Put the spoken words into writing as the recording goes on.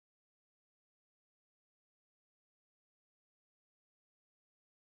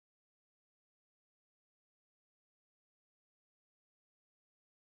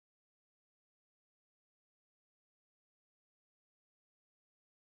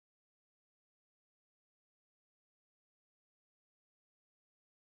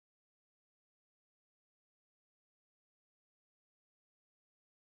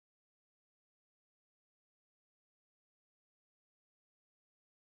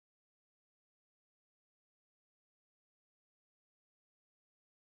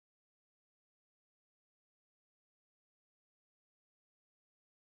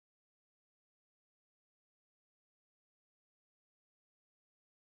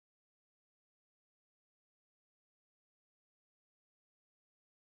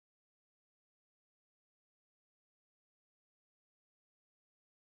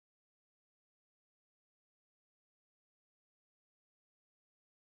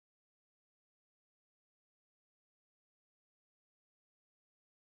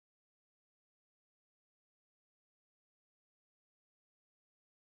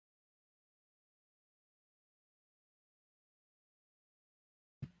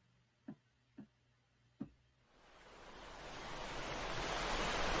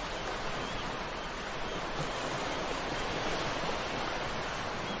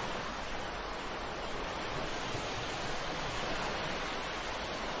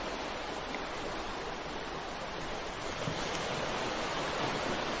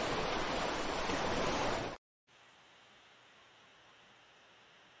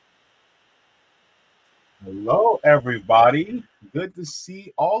Hello, everybody. Good to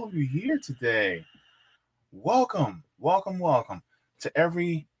see all of you here today. Welcome, welcome, welcome to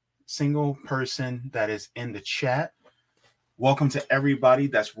every single person that is in the chat. Welcome to everybody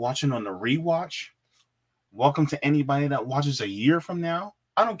that's watching on the rewatch. Welcome to anybody that watches a year from now.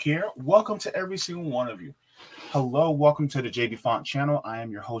 I don't care. Welcome to every single one of you. Hello, welcome to the JB Font channel. I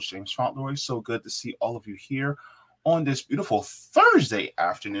am your host, James Fauntleroy. So good to see all of you here on this beautiful Thursday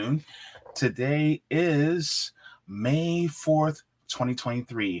afternoon. Today is May 4th,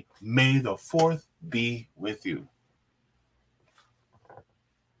 2023. May the 4th be with you.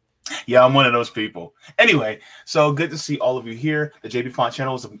 Yeah, I'm one of those people. Anyway, so good to see all of you here. The JB Font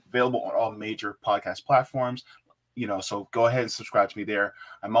channel is available on all major podcast platforms. So go ahead and subscribe to me there.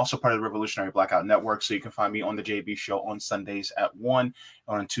 I'm also part of the Revolutionary Blackout Network, so you can find me on the JB Show on Sundays at 1,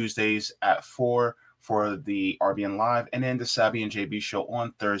 on Tuesdays at 4 for the RBN Live, and then the Savvy and JB Show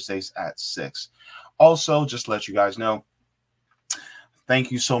on Thursdays at 6. Also, just to let you guys know, thank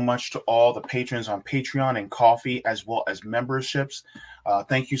you so much to all the patrons on Patreon and Coffee, as well as memberships.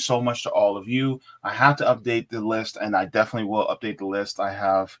 Thank you so much to all of you. I have to update the list, and I definitely will update the list. I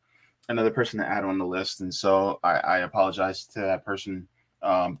have another person to add on the list, and so I apologize to that person.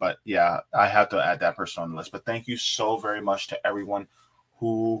 But yeah, I have to add that person on the list. But thank you so very much to everyone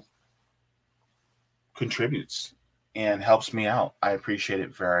who contributes and helps me out. I appreciate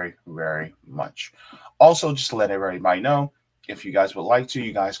it very, very much. Also, just to let everybody know, if you guys would like to,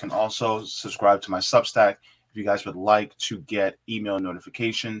 you guys can also subscribe to my Substack. If you guys would like to get email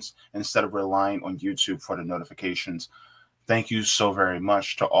notifications instead of relying on YouTube for the notifications, thank you so very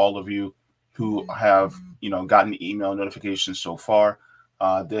much to all of you who have, gotten email notifications so far.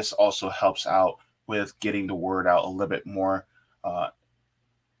 This also helps out with getting the word out a little bit more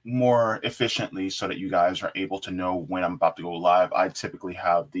efficiently so that you guys are able to know when I'm about to go live. I typically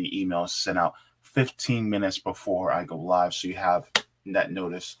have the emails sent out 15 minutes before I go live, so you have that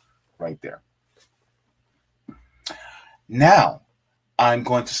notice right there. Now, I'm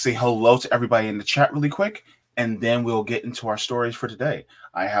going to say hello to everybody in the chat really quick, and then we'll get into our stories for today.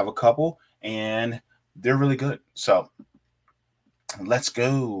 I have a couple, and they're really good. So, let's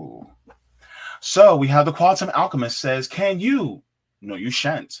go. So, we have the Quantum Alchemist says, can you? No, you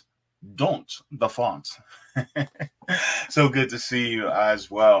shan't. Don't the font. So good to see you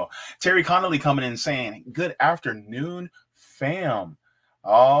as well. Terry Connolly coming in saying, good afternoon, fam.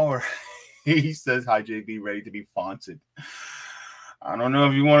 All right. He says, hi, JB, ready to be fonted. I don't know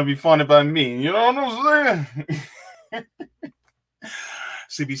if you want to be fonted by me. You know what I'm saying?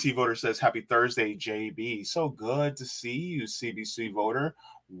 CBC voter says, happy Thursday, JB. So good to see you, CBC voter.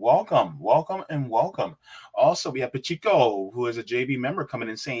 Welcome, welcome, and welcome. Also, we have Pachico, who is a JB member, coming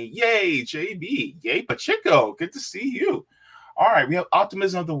in saying, yay, JB. Yay, Pachico. Good to see you. All right, we have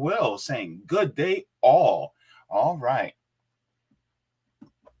Optimism of the Will saying, good day, all. All right.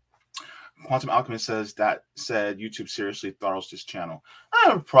 Quantum Alchemist says that said YouTube seriously throttles this channel.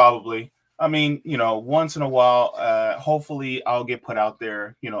 Probably. I mean, once in a while, hopefully I'll get put out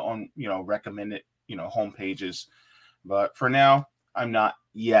there, on, recommended, home pages. But for now, I'm not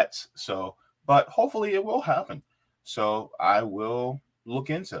yet. So, but hopefully it will happen. So I will look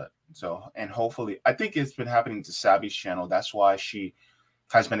into it. So, and hopefully, I think it's been happening to Savvy's channel. That's why she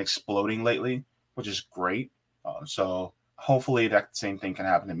has been exploding lately, which is great. So hopefully that same thing can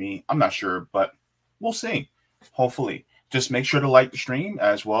happen to me. I'm not sure, but we'll see. Hopefully. Just make sure to like the stream,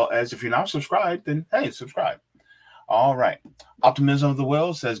 as well as if you're not subscribed, then hey, subscribe. All right. Optimism of the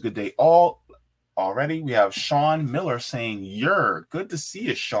Will says, good day all. Already, we have Sean Miller saying, you're good to see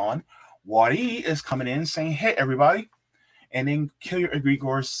you, Sean. Wadi is coming in saying, hey, everybody. And then Kill Your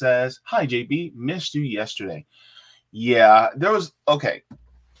Egregore says, hi, JB. Missed you yesterday. Yeah, there was, okay.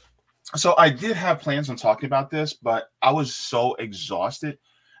 So I did have plans on talking about this, but I was so exhausted.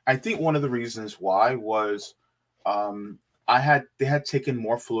 I think one of the reasons why was they had taken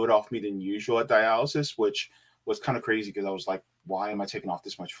more fluid off me than usual at dialysis, which was kind of crazy because I was like, why am I taking off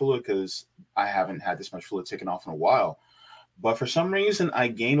this much fluid? Because I haven't had this much fluid taken off in a while. But for some reason, I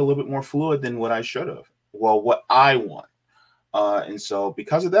gained a little bit more fluid than what I should have. Well, what I want. And so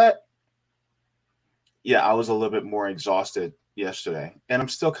because of that, yeah, I was a little bit more exhausted yesterday. And I'm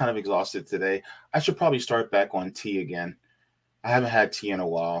still kind of exhausted today. I should probably start back on tea again. I haven't had tea in a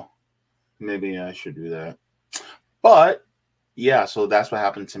while. Maybe I should do that. But yeah, so that's what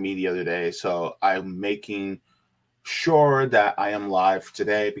happened to me the other day. So I'm making sure that I am live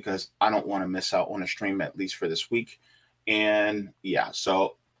today because I don't want to miss out on a stream, at least for this week. And yeah,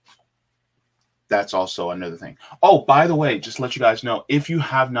 so that's also another thing. Oh, by the way, just to let you guys know, if you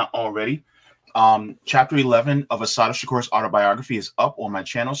have not already, Chapter 11 of Asada Shakur's autobiography is up on my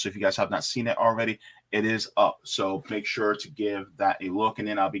channel. So if you guys have not seen it already, it is up. So make sure to give that a look. And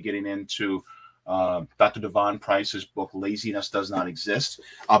then I'll be getting into Dr. Devon Price's book, Laziness Does Not Exist.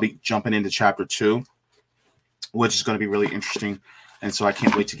 I'll be jumping into chapter 2, which is going to be really interesting. And so I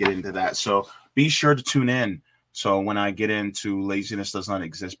can't wait to get into that. So be sure to tune in. So when I get into Laziness Does Not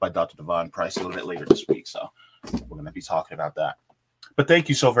Exist by Dr. Devon Price a little bit later this week. So we're going to be talking about that. But thank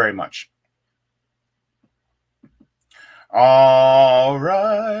you so very much. All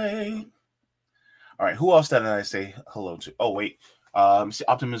right. Who else did I say hello to? Oh, wait.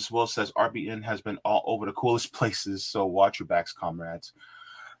 Optimus Will says RBN has been all over the coolest places. So watch your backs, comrades.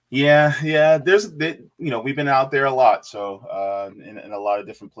 Yeah. We've been out there a lot. So in a lot of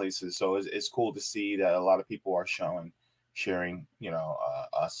different places. So it's cool to see that a lot of people are sharing,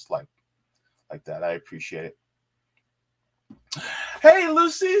 us like that. I appreciate it. Hey,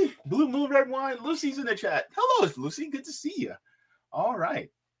 Lucy, Blue Moon Red Wine. Lucy's in the chat. Hello, Lucy. Good to see you. All right.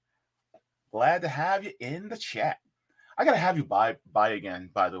 Glad to have you in the chat. I gotta have you buy again,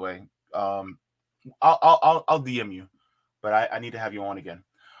 by the way. I'll DM you, but I need to have you on again.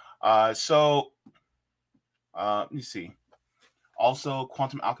 Let me see. Also,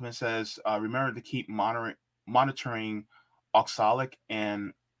 Quantum Alchemist says, remember to keep monitoring oxalic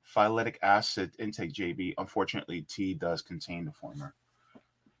and phytic acid intake, JB. Unfortunately, tea does contain the former.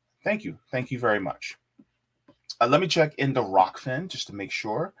 Thank you. Thank you very much. Let me check in the Rockfin just to make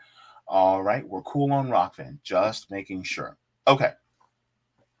sure. All right. We're cool on Rockfin. Just making sure. Okay.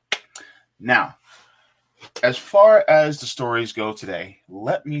 Now, as far as the stories go today,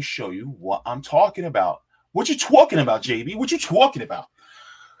 let me show you what I'm talking about. What you talking about, JB? What you talking about?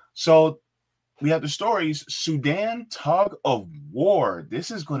 So we have the stories, Sudan tug of war.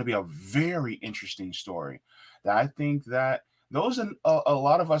 This is going to be a very interesting story. That I think that those and a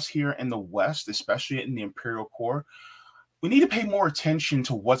lot of us here in the West, especially in the Imperial Core, we need to pay more attention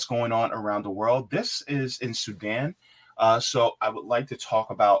to what's going on around the world. This is in Sudan. So I would like to talk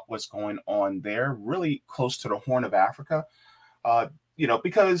about what's going on there, really close to the Horn of Africa,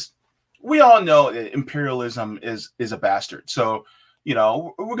 because we all know that imperialism is a bastard. So,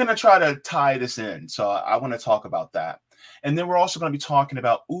 we're going to try to tie this in. So I want to talk about that. And then we're also going to be talking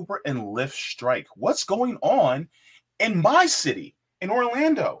about Uber and Lyft strike. What's going on in my city, in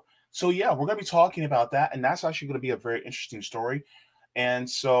Orlando? So, yeah, we're going to be talking about that. And that's actually going to be a very interesting story. And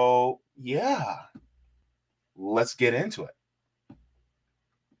so, yeah, let's get into it.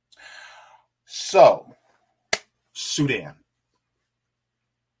 So, Sudan.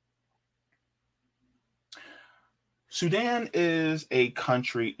 Sudan is a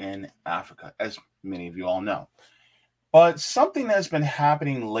country in Africa, as many of you all know. But something that's been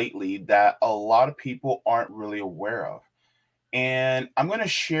happening lately that a lot of people aren't really aware of. And I'm going to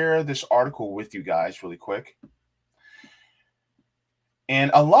share this article with you guys really quick.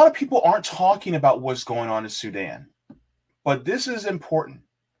 And a lot of people aren't talking about what's going on in Sudan. But this is important.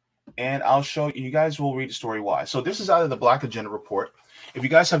 And I'll show you. You guys will read the story why. So this is out of the Black Agenda Report. If you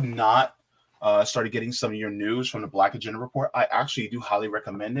guys have not started getting some of your news from the Black Agenda Report, I actually do highly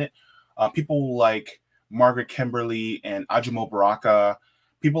recommend it. People like Margaret Kimberly and Ajimo Baraka,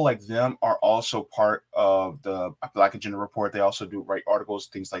 people like them are also part of the Black Agenda Report. They also do write articles,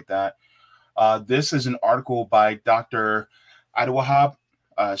 things like that. This is an article by Dr. Abdulwahab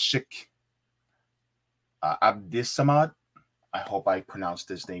Sheikh Abdisamad. I hope I pronounced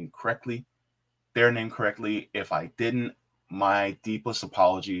their name correctly. If I didn't, my deepest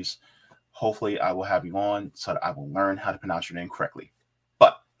apologies. Hopefully, I will have you on so that I will learn how to pronounce your name correctly.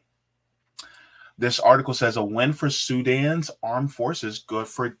 But this article says a win for Sudan's armed forces, good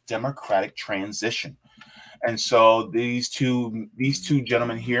for democratic transition. And so these two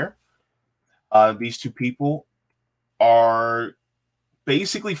gentlemen here, these two people are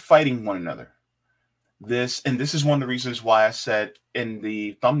basically fighting one another. This is one of the reasons why I said in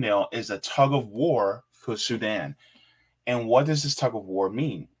the thumbnail is a tug of war for Sudan. And what does this tug of war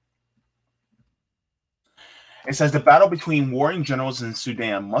mean? It says the battle between warring generals in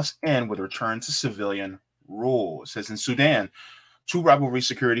Sudan must end with a return to civilian rule. It says in Sudan, two rivalry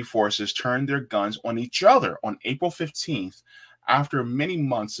security forces turned their guns on each other on April 15th after many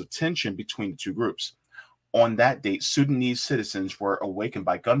months of tension between the two groups. On that date, Sudanese citizens were awakened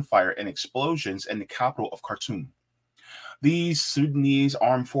by gunfire and explosions in the capital of Khartoum. These Sudanese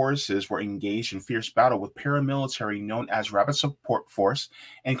armed forces were engaged in fierce battle with paramilitary known as Rapid Support Force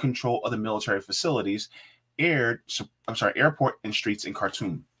in control of the military facilities, airport and streets in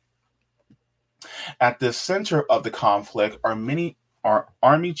Khartoum. At the center of the conflict are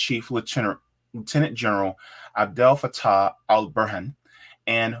Army Chief Lieutenant General Abdel Fattah al-Burhan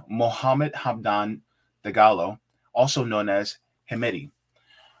and Mohammed Hamdan Dagalo, also known as Hemeti.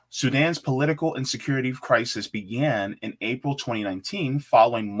 Sudan's political and security crisis began in April 2019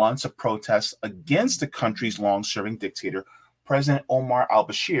 following months of protests against the country's long serving dictator, President Omar al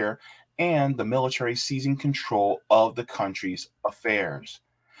Bashir, and the military seizing control of the country's affairs.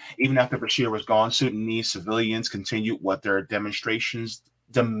 Even after Bashir was gone, Sudanese civilians continued with their demonstrations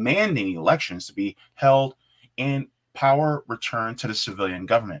demanding elections to be held and power returned to the civilian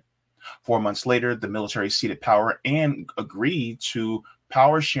government. 4 months later, the military ceded power and agreed to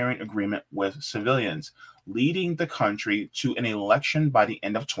power sharing agreement with civilians, leading the country to an election by the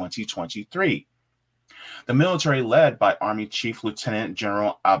end of 2023. The military, led by Army Chief Lieutenant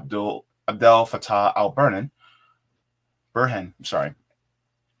General Abdel Fattah Burhan,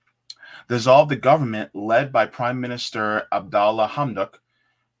 dissolved the government led by Prime Minister Abdallah Hamdok,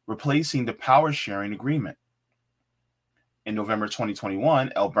 replacing the power sharing agreement. In November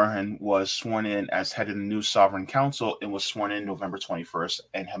 2021, El Burhan was sworn in as head of the new Sovereign Council and was sworn in November 21st,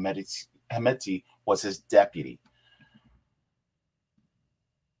 and Hemeti was his deputy.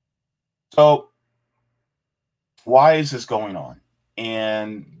 So, why is this going on?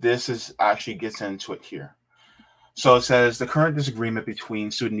 And this is actually gets into it here. So it says the current disagreement between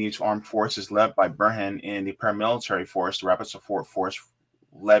Sudanese armed forces led by Burhan and the paramilitary force, the Rapid Support Force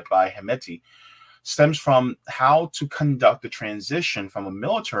led by Hemeti, stems from how to conduct the transition from a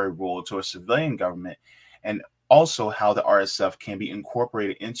military rule to a civilian government, and also how the RSF can be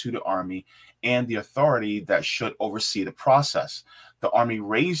incorporated into the army and the authority that should oversee the process. The army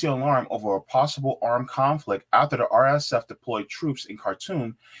raised the alarm over a possible armed conflict after the RSF deployed troops in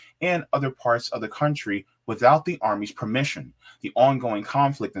Khartoum and other parts of the country without the army's permission. The ongoing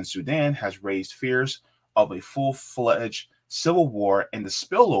conflict in Sudan has raised fears of a full-fledged civil war and the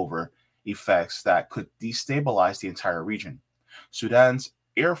spillover effects that could destabilize the entire region. Sudan's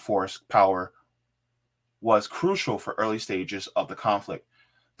air force power was crucial for early stages of the conflict.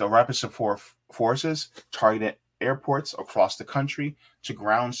 The Rapid Support Forces targeted airports across the country to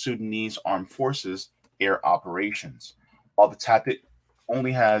ground Sudanese armed forces' air operations. While the tactic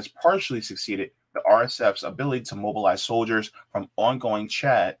only has partially succeeded, the RSF's ability to mobilize soldiers from neighboring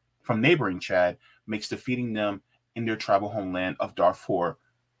Chad makes defeating them in their tribal homeland of Darfur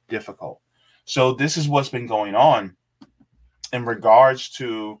difficult. So this is what's been going on in regards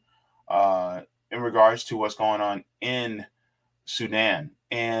to what's going on in Sudan.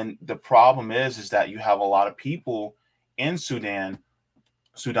 And the problem is that you have a lot of people in Sudan.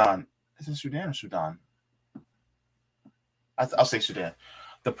 Is it Sudan or Sudan? I'll say Sudan.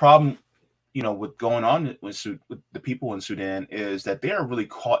 The problem, with going on with the people in Sudan is that they are really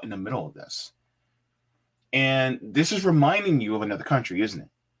caught in the middle of this. And this is reminding you of another country, isn't it?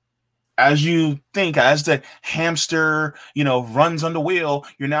 As you think, as the hamster, runs on the wheel,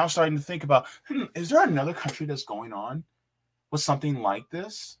 you're now starting to think about, is there another country that's going on with something like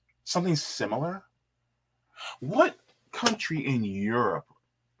this? Something similar? What country in Europe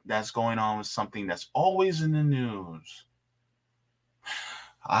that's going on with something that's always in the news?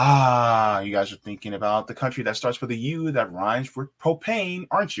 You guys are thinking about the country that starts with a U that rhymes with propane,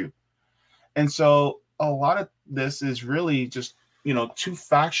 aren't you? And so a lot of this is really just, two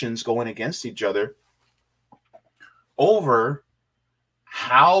factions going against each other over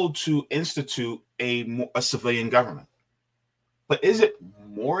how to institute a civilian government. But is it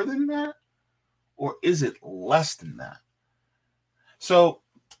more than that? Or is it less than that? So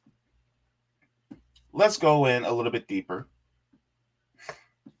let's go in a little bit deeper.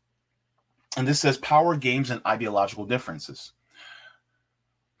 And this says power games and ideological differences.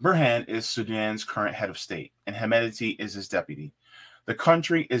 Burhan is Sudan's current head of state, and Hemeti is his deputy. The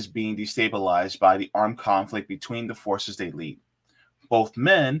country is being destabilized by the armed conflict between the forces they lead. Both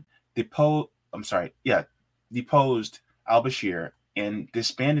men deposed al-Bashir and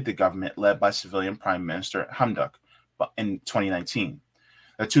disbanded the government led by civilian Prime Minister Hamdok in 2019.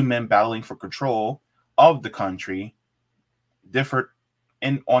 The two men battling for control of the country differed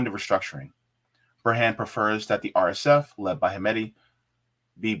on the restructuring. Burhan prefers that the RSF, led by Hemeti,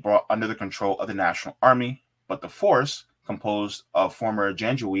 be brought under the control of the National Army, but the force, composed of former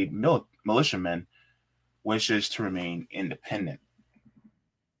Janjaweed militiamen, wishes to remain independent.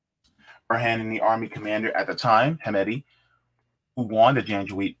 Burhan and the army commander at the time, Hemeti, who led the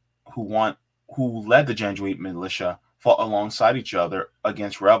Janjaweed militia, fought alongside each other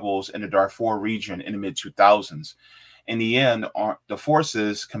against rebels in the Darfur region in the mid-2000s. In the end, the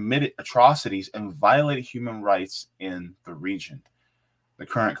forces committed atrocities and violated human rights in the region. The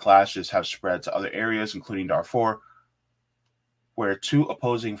current clashes have spread to other areas, including Darfur, where two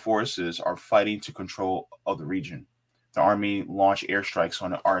opposing forces are fighting to control of the region. the army launched airstrikes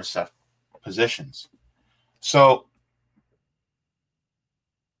on the RSF positions. So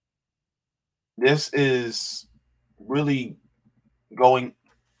this is really going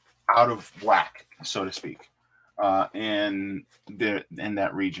out of whack, so to speak, in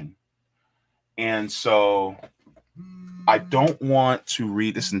that region. And so I don't want to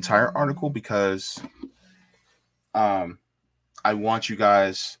read this entire article because um, I want you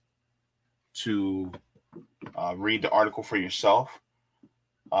guys to read the article for yourself.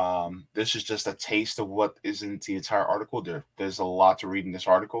 This is just a taste of what is in the entire article. There's a lot to read in this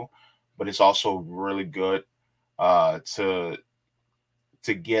article, but it's also really good to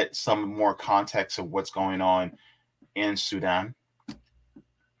get some more context of what's going on in Sudan.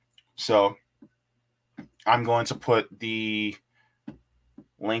 So I'm going to put the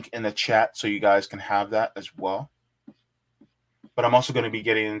link in the chat so you guys can have that as well. But I'm also going to be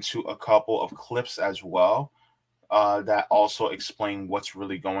getting into a couple of clips as well that also explain what's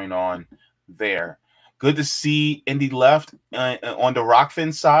really going on there. Good to see Indy Left on the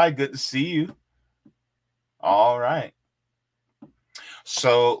Rockfin side. Good to see you. All right.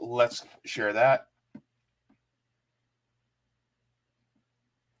 So let's share that.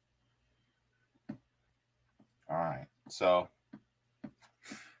 All right. So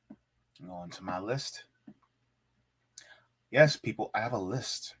go into my list. Yes, people, I have a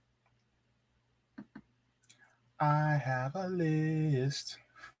list. I have a list.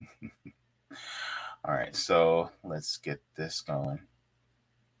 All right, so let's get this going.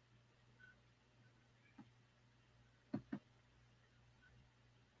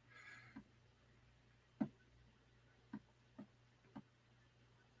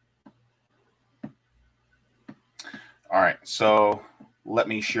 All right, so let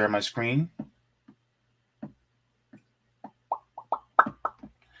me share my screen.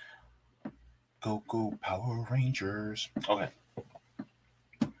 Go, go, Power Rangers. Okay.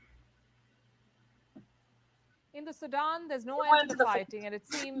 In the Sudan, there's no end to the fighting, and it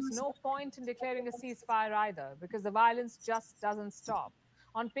seems no point in declaring a ceasefire either, because the violence just doesn't stop.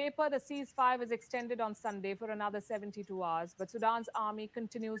 On paper, the ceasefire is extended on Sunday for another 72 hours, but Sudan's army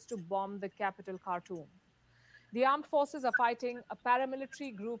continues to bomb the capital, Khartoum. The armed forces are fighting a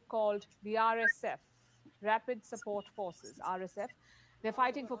paramilitary group called the RSF, Rapid Support Forces, RSF. They're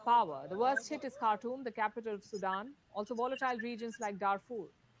fighting for power. The worst hit is Khartoum, the capital of Sudan, also volatile regions like Darfur.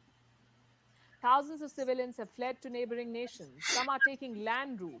 Thousands of civilians have fled to neighboring nations. Some are taking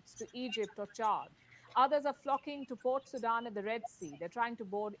land routes to Egypt or Chad. Others are flocking to Port Sudan at the Red Sea. They're trying to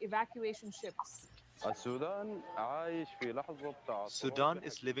board evacuation ships. Sudan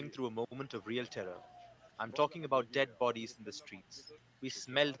is living through a moment of real terror. I'm talking about dead bodies in the streets. We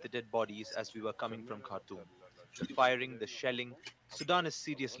smelled the dead bodies as we were coming from Khartoum. The firing, the shelling. Sudan is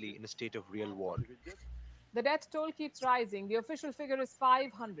seriously in a state of real war. The death toll keeps rising. The official figure is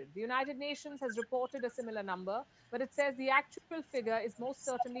 500. The United Nations has reported a similar number, but it says the actual figure is most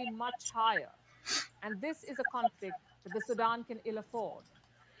certainly much higher. And this is a conflict that the Sudan can ill afford.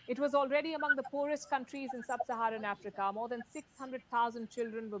 It was already among the poorest countries in sub Saharan Africa. More than 600,000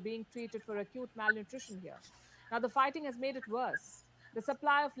 children were being treated for acute malnutrition here. Now, the fighting has made it worse. The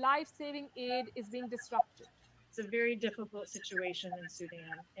supply of life saving aid is being disrupted. It's a very difficult situation in Sudan,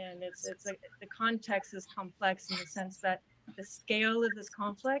 and the context is complex in the sense that the scale of this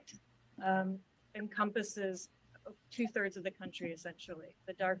conflict encompasses 2/3 of the country, essentially,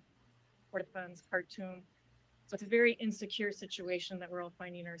 the Darfur, Kordofans, Khartoum. So it's a very insecure situation that we're all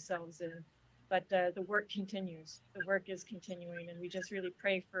finding ourselves in. But the work continues. The work is continuing, and we just really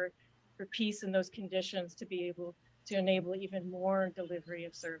pray for peace in those conditions to be able to enable even more delivery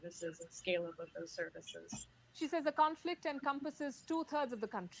of services and scale up of those services. She says the conflict encompasses 2/3 of the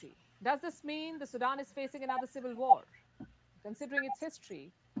country. Does this mean the Sudan is facing another civil war? Considering its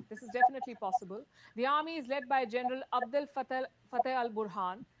history, this is definitely possible. The army is led by General Abdel Fattah al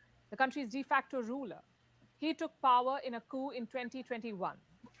Burhan, the country's de facto ruler. He took power in a coup in 2021.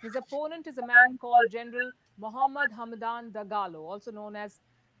 His opponent is a man called General Mohammad Hamdan Dagalo, also known as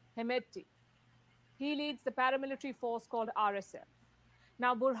Hemedti. He leads the paramilitary force called RSF.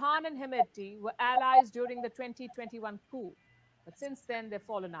 Now, Burhan and Hemedti were allies during the 2021 coup, but since then they've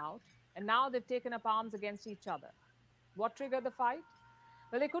fallen out, and now they've taken up arms against each other. What triggered the fight?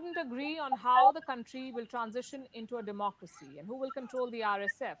 Well, they couldn't agree on how the country will transition into a democracy and who will control the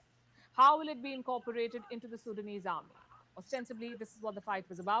RSF. How will it be incorporated into the Sudanese army? Ostensibly, this is what the fight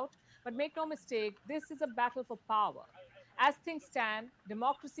was about. But make no mistake, this is a battle for power. As things stand,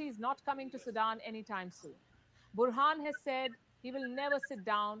 democracy is not coming to Sudan anytime soon. Burhan has said he will never sit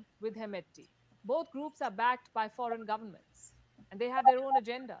down with Hemedti. Both groups are backed by foreign governments, and they have their own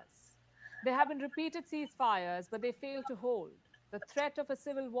agendas. There have been repeated ceasefires, but they fail to hold. The threat of a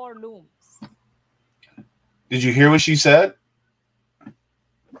civil war looms. Did you hear what she said?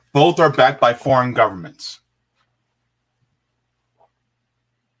 Both are backed by foreign governments.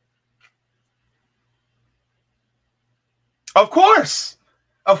 Of course.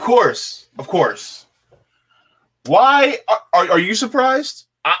 Of course. Of course. Why are you surprised?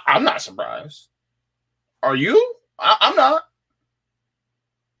 I'm not surprised. Are you? I'm not.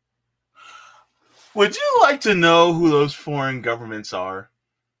 Would you like to know who those foreign governments are?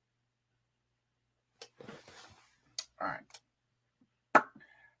 All right.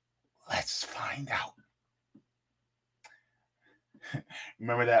 Let's find out.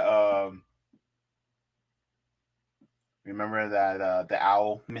 Remember that the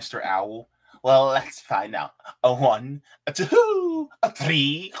owl, Mr. Owl? Well, let's find out. A 1, a 2, a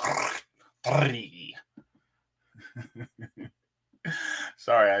 3, 3.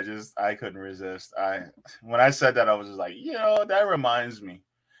 Sorry, I couldn't resist. When I said that, I was just like, that reminds me.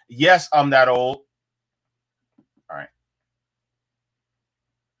 Yes, I'm that old. All right.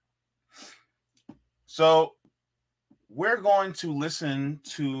 So we're going to listen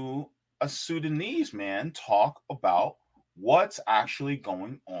to a Sudanese man talk about what's actually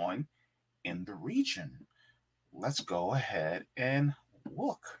going on in the region. Let's go ahead and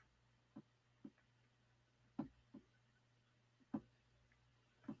look.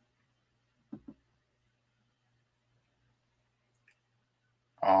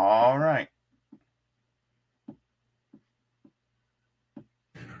 All right.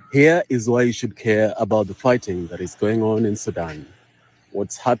 Here is why you should care about the fighting that is going on in Sudan.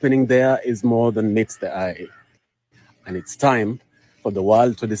 What's happening there is more than meets the eye. And it's time for the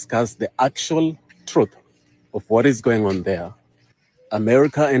world to discuss the actual truth of what is going on there.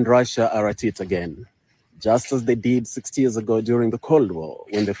 America and Russia are at it again, just as they did 60 years ago during the Cold War,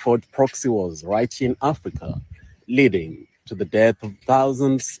 when they fought proxy wars right here in Africa, leading to the death of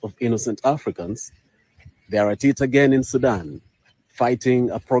thousands of innocent Africans. They are at it again in Sudan,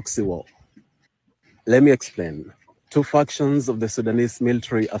 fighting a proxy war. Let me explain. Two factions of the Sudanese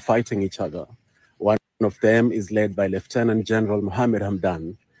military are fighting each other. One of them is led by Lieutenant General Mohammed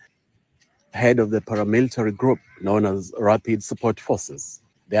Hamdan, head of the paramilitary group known as Rapid Support Forces.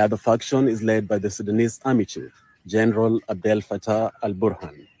 The other faction is led by the Sudanese Army Chief, General Abdel Fattah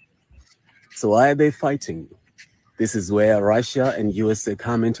al-Burhan. So why are they fighting? This is where Russia and USA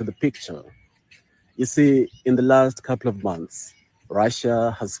come into the picture. You see, in the last couple of months,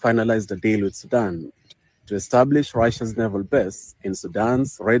 Russia has finalized a deal with Sudan to establish Russia's naval base in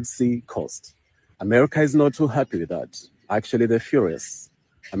Sudan's Red Sea coast. America is not too happy with that. Actually, they're furious.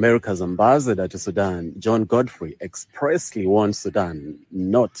 America's ambassador to Sudan, John Godfrey, expressly warned Sudan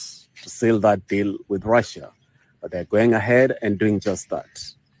not to seal that deal with Russia, but they're going ahead and doing just that.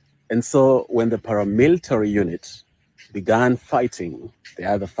 And so when the paramilitary unit began fighting the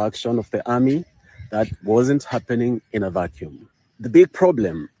other faction of the army, that wasn't happening in a vacuum. The big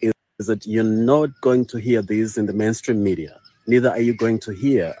problem is that you're not going to hear this in the mainstream media. Neither are you going to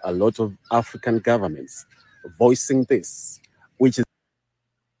hear a lot of African governments voicing this, which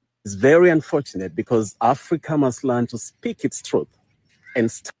is very unfortunate, because Africa must learn to speak its truth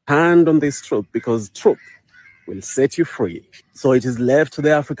and stand on this truth, because truth will set you free. So it is left to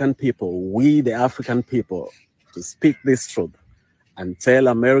the African people, we the African people, to speak this truth and tell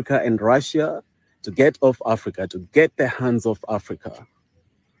America and Russia to get off Africa, to get their hands off Africa.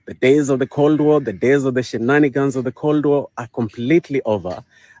 The days of the Cold War, the days of the shenanigans of the Cold War are completely over,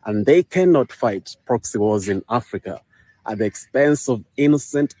 and they cannot fight proxy wars in Africa at the expense of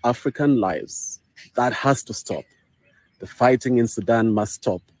innocent African lives. That has to stop. The fighting in Sudan must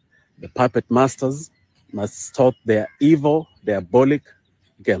stop. The puppet masters must stop their evil, diabolic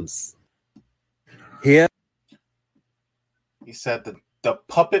games. Here, he said that the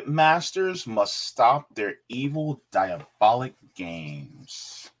puppet masters must stop their evil, diabolic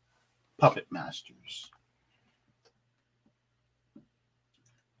games. Puppet masters.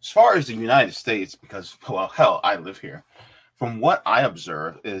 As far as the United States, because, well, hell, I live here. From what I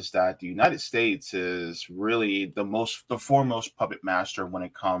observe is that the United States is really the foremost puppet master when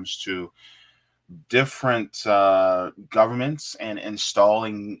it comes to different governments and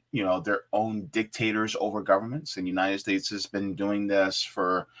installing, their own dictators over governments. And the United States has been doing this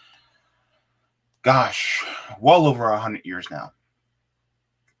for, well over 100 years now.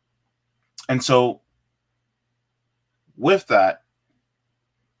 And so with that,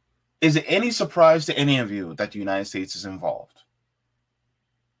 is it any surprise to any of you that the United States is involved?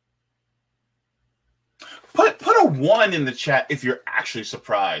 Put a 1 in the chat if you're actually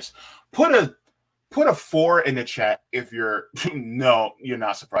surprised. Put a 4 in the chat if you're no, you're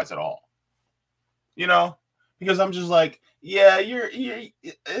not surprised at all. you know, because I'm just like, yeah,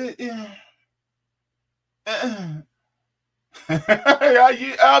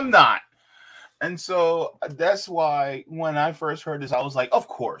 I'm not. And so that's why when I first heard this, I was like, of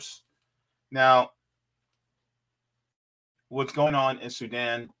course. Now, what's going on in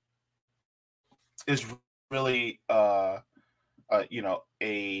Sudan is really, a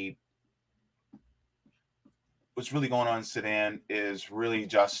what's really going on in Sudan is really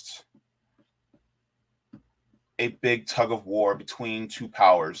just a big tug of war between two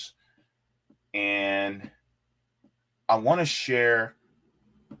powers. And I want to share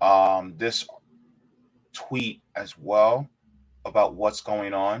this tweet as well about what's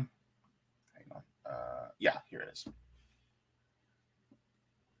going on. Hang on. Yeah, here it is.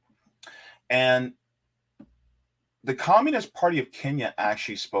 And the Communist Party of Kenya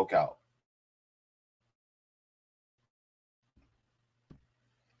actually spoke out.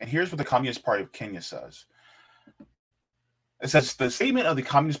 And here's what the Communist Party of Kenya says. It says, the statement of the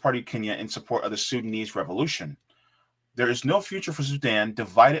Communist Party of Kenya in support of the Sudanese revolution. There is no future for Sudan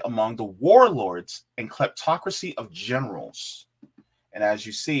divided among the warlords and kleptocracy of generals. And as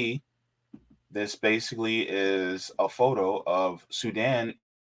you see, this basically is a photo of Sudan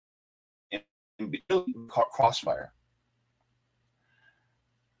in crossfire.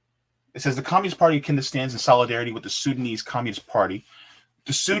 It says the Communist Party of Kenya stands in solidarity with the Sudanese Communist Party,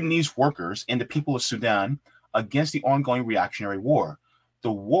 the Sudanese workers, and the people of Sudan against the ongoing reactionary war.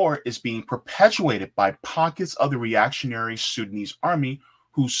 The war is being perpetuated by pockets of the reactionary Sudanese army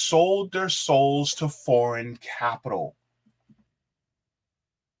who sold their souls to foreign capital.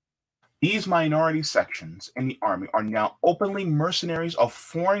 These minority sections in the army are now openly mercenaries of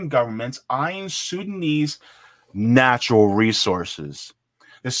foreign governments eyeing Sudanese natural resources.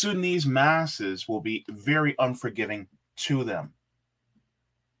 The Sudanese masses will be very unforgiving to them.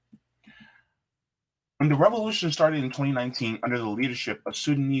 When the revolution started in 2019 under the leadership of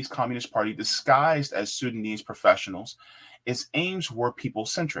Sudanese Communist Party disguised as Sudanese professionals, its aims were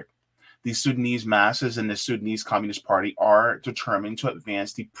people-centric. The Sudanese masses and the Sudanese Communist Party are determined to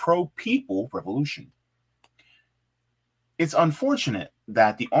advance the pro-people revolution. It's unfortunate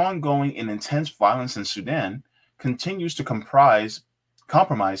that the ongoing and intense violence in Sudan continues to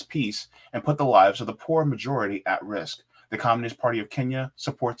compromise peace and put the lives of the poor majority at risk. The Communist Party of Kenya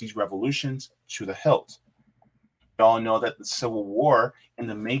supports these revolutions to the hilt. We all know that the civil war in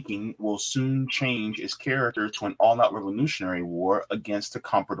the making will soon change its character to an all-out revolutionary war against the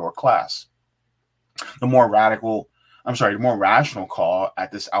comprador class. The more rational call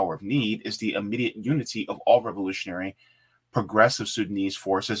at this hour of need is the immediate unity of all revolutionary progressive Sudanese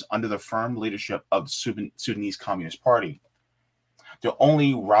forces under the firm leadership of the Sudanese Communist Party. The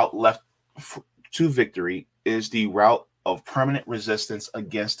only route left to victory is the route of permanent resistance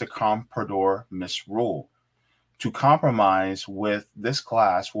against the comprador misrule. To compromise with this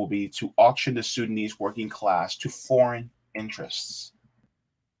class will be to auction the Sudanese working class to foreign interests.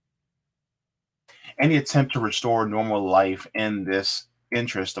 Any attempt to restore normal life in this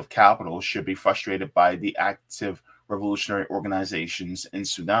interest of capital should be frustrated by the active revolutionary organizations in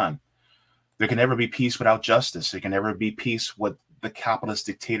Sudan. There can never be peace without justice. There can never be peace with the capitalist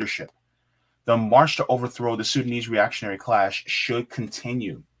dictatorship. The march to overthrow the Sudanese reactionary class should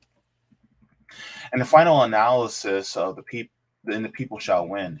continue. And the final analysis of the people shall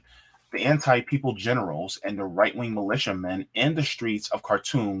win. The anti-people generals and the right-wing militiamen in the streets of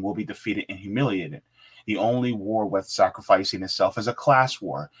Khartoum will be defeated and humiliated. The only war worth sacrificing itself is a class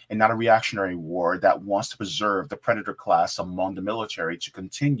war and not a reactionary war that wants to preserve the predator class among the military to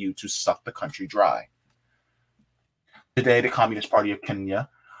continue to suck the country dry. Today, the Communist Party of Kenya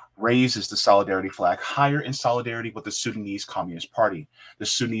raises the solidarity flag higher in solidarity with the Sudanese Communist Party, the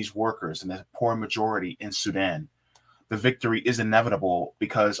Sudanese workers, and the poor majority in Sudan. The victory is inevitable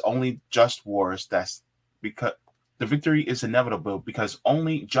because only just wars that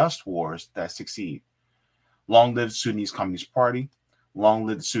succeed. Long live the Sudanese Communist Party. Long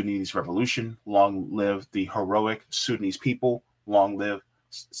live the Sudanese Revolution. Long live the heroic Sudanese people. Long live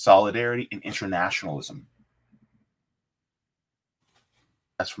solidarity and internationalism.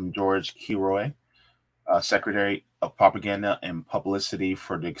 That's from George Kiroy, Secretary of Propaganda and Publicity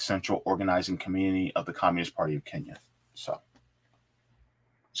for the Central Organizing Committee of the Communist Party of Kenya. So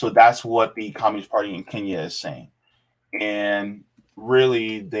that's what the Communist Party in Kenya is saying. And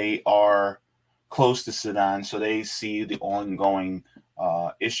really, they are close to Sudan, so they see the ongoing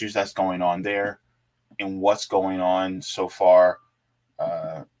issues that's going on there and what's going on so far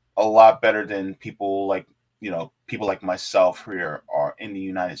a lot better than people like myself here are in the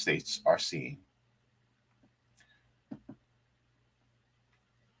United States are seeing.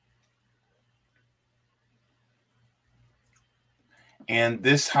 And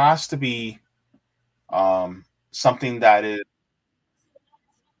this has to be something that is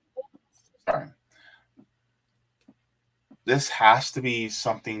sorry. This has to be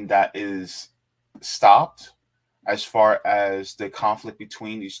something that is stopped as far as the conflict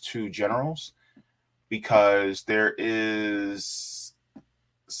between these two generals, because there is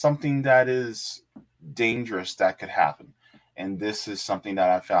something that is dangerous that could happen. And this is something that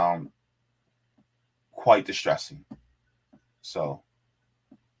I found quite distressing. So,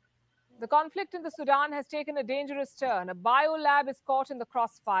 The conflict in the Sudan has taken a dangerous turn. A biolab is caught in the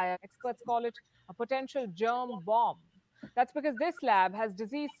crossfire. Experts call it a potential germ bomb. That's because this lab has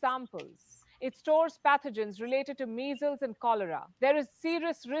disease samples. It stores pathogens related to measles and cholera. There is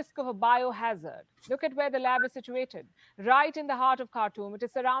serious risk of a biohazard. Look at where the lab is situated. Right in the heart of Khartoum, it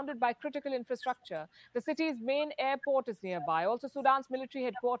is surrounded by critical infrastructure. The city's main airport is nearby, also Sudan's military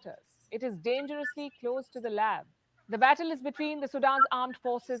headquarters. It is dangerously close to the lab. The battle is between the Sudan's armed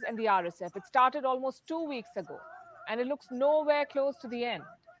forces and the RSF. It started almost 2 weeks ago, and it looks nowhere close to the end.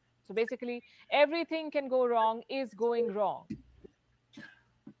 So basically, everything can go wrong is going wrong.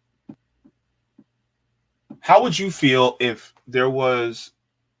 how would you feel if there was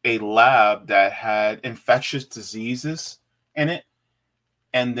a lab that had infectious diseases in it,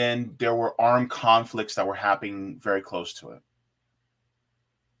 and then there were armed conflicts that were happening very close to it?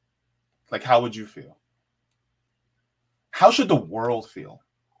 Like, how would you feel? How should the world feel?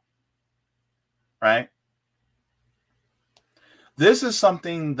 Right? This is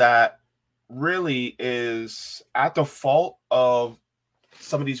something that really is at the fault of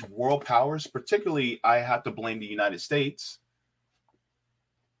some of these world powers. Particularly, I have to blame the United States,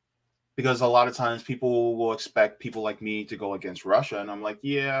 because a lot of times people will expect people like me to go against Russia. And I'm like,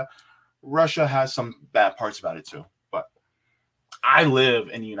 yeah, Russia has some bad parts about it too. But I live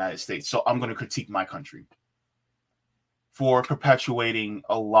in the United States, so I'm going to critique my country for perpetuating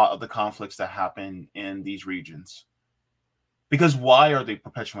a lot of the conflicts that happen in these regions. Because why are they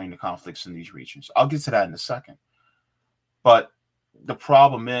perpetuating the conflicts in these regions? I'll get to that in a second. But the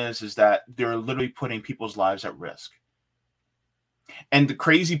problem is that they're literally putting people's lives at risk. And the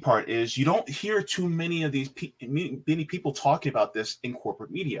crazy part is you don't hear too many of these many people talking about this in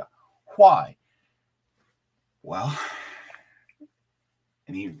corporate media. Why? Well,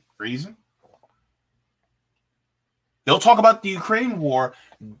 any reason? They'll talk about the Ukraine war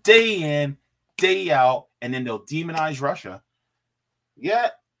day in, day out, and then they'll demonize Russia.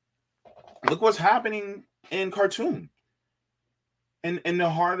 Yet, look what's happening in Khartoum, in the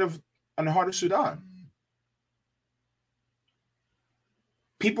heart of Sudan.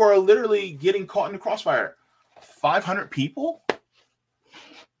 People are literally getting caught in the crossfire. 500 people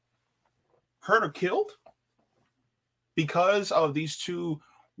hurt or killed because of these two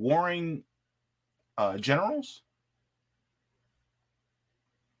warring generals.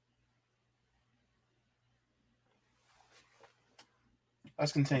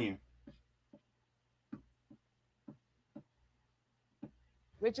 Let's continue.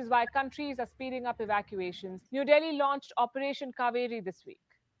 Which is why countries are speeding up evacuations. New Delhi launched Operation Kaveri this week.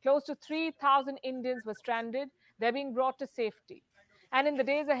 Close to 3,000 Indians were stranded. They're being brought to safety. And in the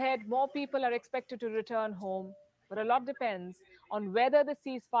days ahead, more people are expected to return home. But a lot depends on whether the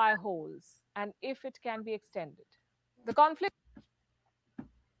ceasefire holds and if it can be extended. The conflict.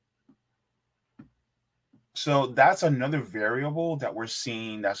 So that's another variable that we're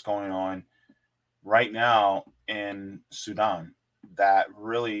seeing that's going on right now in Sudan that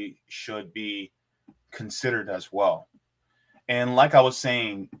really should be considered as well. And like I was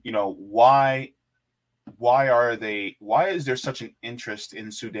saying, why is there such an interest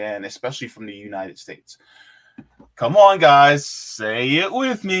in Sudan, especially from the United States? Come on, guys, say it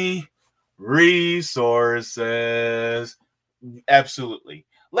with me. Resources. Absolutely.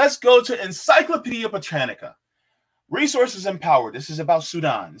 Let's go to Encyclopedia Britannica. Resources and power. This is about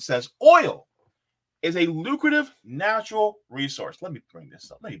Sudan. It says oil is a lucrative natural resource. Let me bring this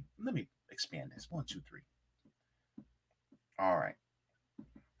up. Let me expand this. 1, 2, 3. All right.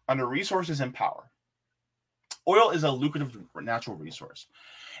 Under resources and power, oil is a lucrative natural resource.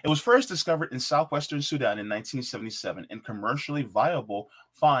 It was first discovered in southwestern Sudan in 1977, and commercially viable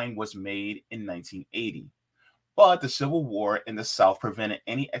find was made in 1980. But the civil war in the south prevented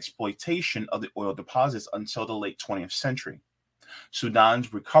any exploitation of the oil deposits until the late 20th century.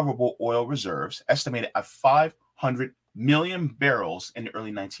 Sudan's recoverable oil reserves, estimated at 500 million barrels in the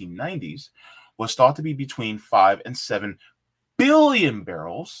early 1990s, was thought to be between 5 and 7 billion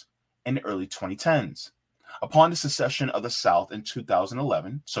barrels in the early 2010s. Upon the secession of the South in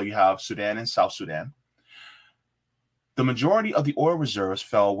 2011, so you have Sudan and South Sudan, the majority of the oil reserves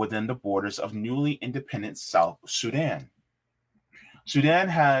fell within the borders of newly independent South Sudan. Sudan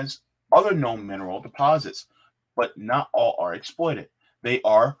has other known mineral deposits, but not all are exploited. They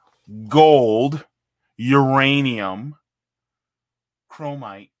are gold, uranium,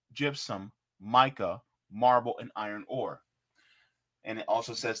 chromite, gypsum, mica, marble, and iron ore. And it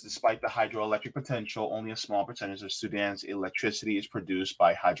also says despite the hydroelectric potential, only a small percentage of Sudan's electricity is produced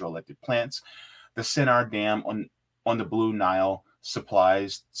by hydroelectric plants. The Sinnar Dam on the Blue Nile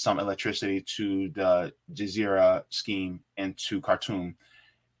supplies some electricity to the Jazeera scheme and to Khartoum.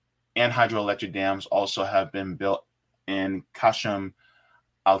 And hydroelectric dams also have been built in Kashim,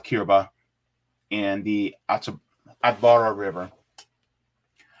 Al Kirba, and the Atbara River,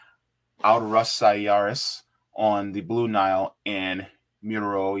 Al Rasayaris on the Blue Nile, and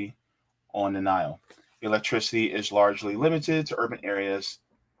Muroe on the Nile. Electricity is largely limited to urban areas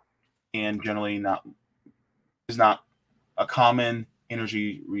and generally is not a common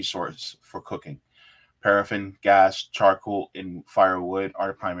energy resource for cooking. Paraffin, gas, charcoal, and firewood are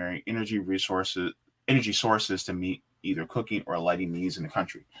the primary energy sources to meet either cooking or lighting needs in the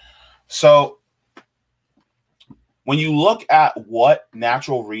country. So when you look at what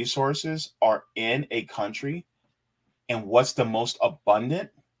natural resources are in a country and what's the most abundant,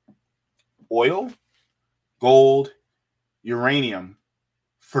 oil, gold, uranium,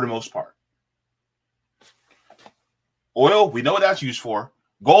 for the most part. Oil, we know what that's used for.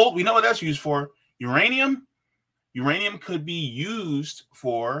 Gold, we know what that's used for. Uranium could be used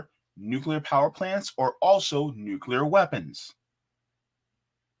for nuclear power plants or also nuclear weapons.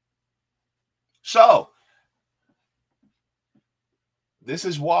 So, this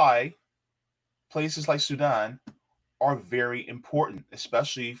is why places like Sudan are very important,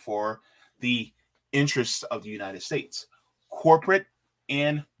 especially for the interests of the United States, corporate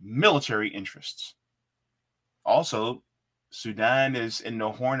and military interests. Also, Sudan is in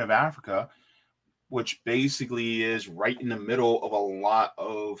the Horn of Africa, which basically is right in the middle of a lot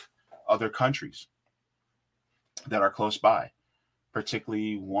of other countries that are close by,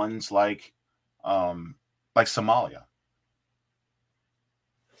 particularly ones like Somalia.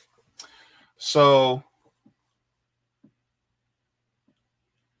 So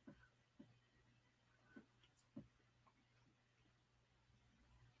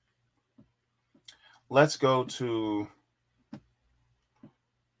let's go to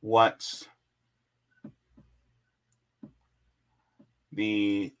what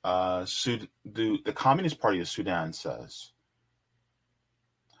the Communist Party of Sudan says.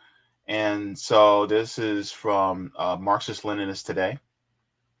 And so this is from Marxist-Leninist Today.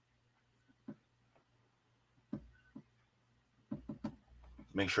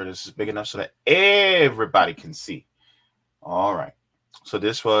 Make sure this is big enough so that everybody can see. All right. So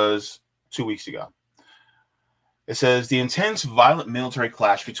this was 2 weeks ago. It says the intense violent military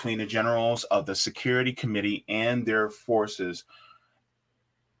clash between the generals of the Security Committee and their forces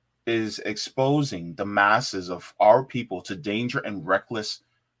is exposing the masses of our people to danger and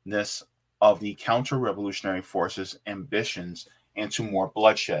recklessness of the counter-revolutionary forces' ambitions and to more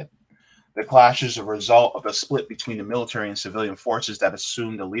bloodshed. The clash is a result of a split between the military and civilian forces that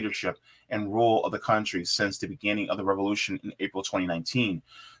assumed the leadership and rule of the country since the beginning of the revolution in April 2019.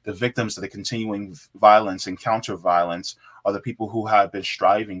 The victims of the continuing violence and counter-violence are the people who have been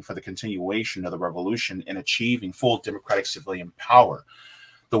striving for the continuation of the revolution and achieving full democratic civilian power.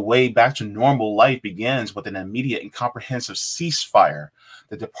 The way back to normal life begins with an immediate and comprehensive ceasefire,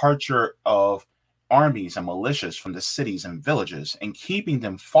 the departure of armies and militias from the cities and villages, and keeping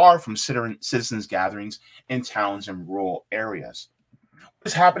them far from citizens' gatherings in towns and rural areas. What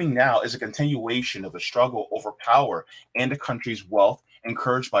is happening now is a continuation of the struggle over power and the country's wealth,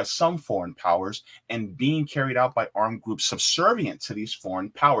 encouraged by some foreign powers and being carried out by armed groups subservient to these foreign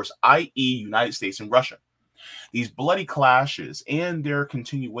powers, i.e., United States and Russia. These bloody clashes and their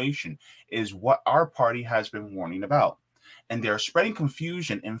continuation is what our party has been warning about, and they are spreading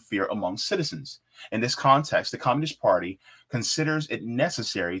confusion and fear among citizens. In this context, the Communist Party considers it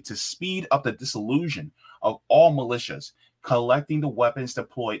necessary to speed up the dissolution of all militias, collecting the weapons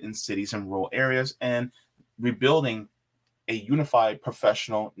deployed in cities and rural areas, and rebuilding a unified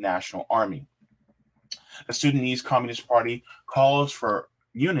professional national army. The Sudanese Communist Party calls for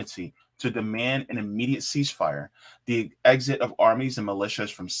unity to demand an immediate ceasefire, the exit of armies and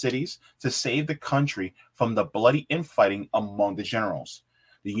militias from cities to save the country from the bloody infighting among the generals,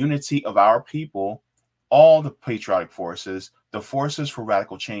 the unity of our people, all the patriotic forces, the forces for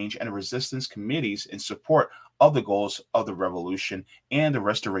radical change, and the resistance committees in support of the goals of the revolution and the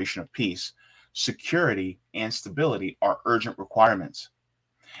restoration of peace. Security and stability are urgent requirements.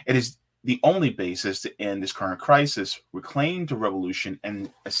 It is the only basis to end this current crisis, reclaim the revolution,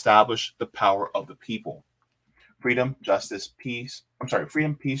 and establish the power of the people. Freedom,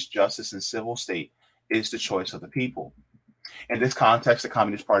 peace, justice, and civil state is the choice of the people. In this context, the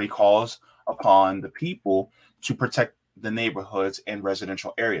Communist Party calls upon the people to protect the neighborhoods and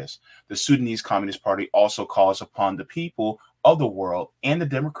residential areas. The Sudanese Communist Party also calls upon the people of the world and the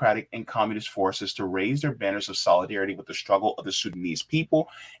democratic and communist forces to raise their banners of solidarity with the struggle of the Sudanese people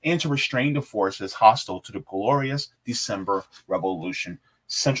and to restrain the forces hostile to the glorious December Revolution.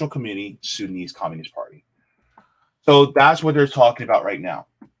 Central Committee, Sudanese Communist Party. So that's what they're talking about right now.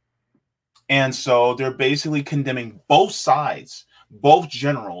 And so they're basically condemning both sides, both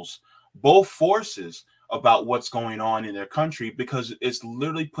generals, both forces about what's going on in their country because it's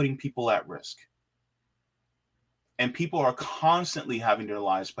literally putting people at risk. And people are constantly having their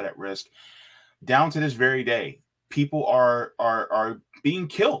lives put at risk down to this very day. People are being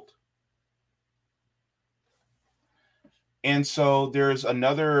killed. And so there's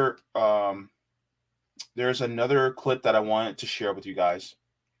another clip that I wanted to share with you guys.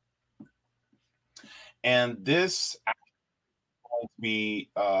 And this will be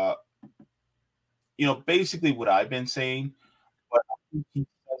basically what I've been saying, but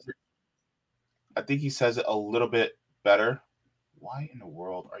I think he says it a little bit better. Why in the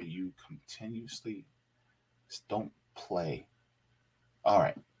world are you continuously don't play? All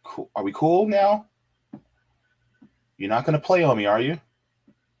right, cool. Are we cool now? You're not going to play on me, are you?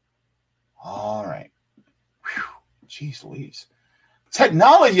 All right. Whew. Jeez Louise.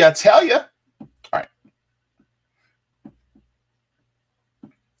 Technology, I tell you. All right.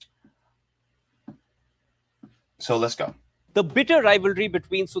 So let's go. The bitter rivalry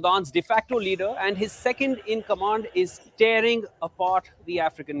between Sudan's de facto leader and his second in command is tearing apart the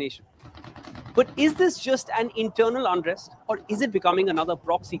African nation. But is this just an internal unrest, or is it becoming another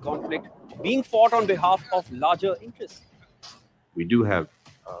proxy conflict being fought on behalf of larger interests? We do have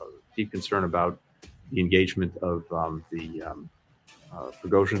deep concern about the engagement of the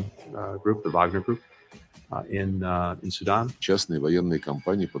Prigozhin group, the Wagner group, in Sudan. Частной военной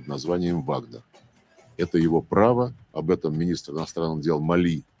компании под названием «Вагнер». Это его право, об этом министр иностранных дел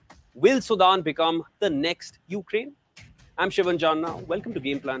Мали. Will Sudan become the next Ukraine? I'm Shivan Janna. Welcome to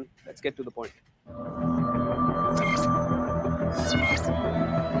Game Plan. Let's get to the point.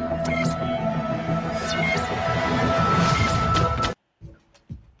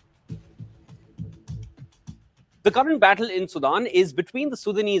 The current battle in Sudan is between the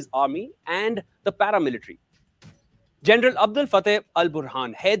Sudanese army and the paramilitary. General Abdel Fattah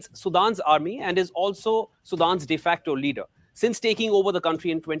al-Burhan heads Sudan's army and is also Sudan's de facto leader since taking over the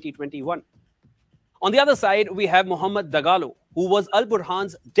country in 2021. On the other side, we have Mohammed Dagalo, who was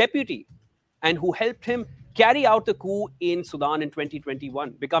al-Burhan's deputy and who helped him carry out the coup in Sudan in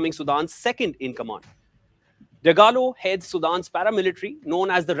 2021, becoming Sudan's second in command. Dagalo heads Sudan's paramilitary,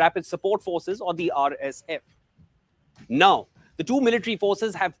 known as the Rapid Support Forces, or the RSF. Now, the two military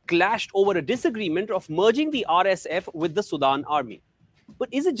forces have clashed over a disagreement of merging the RSF with the Sudan army. But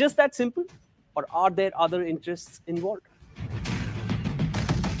is it just that simple? Or are there other interests involved?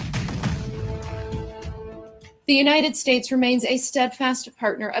 The United States remains a steadfast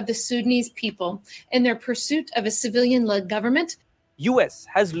partner of the Sudanese people in their pursuit of a civilian-led government. US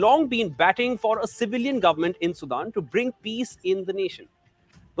has long been batting for a civilian government in Sudan to bring peace in the nation.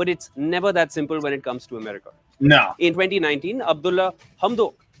 But it's never that simple when it comes to America. No. In 2019, Abdullah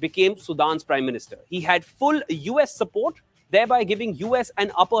Hamdok became Sudan's prime minister. He had full US support, thereby giving US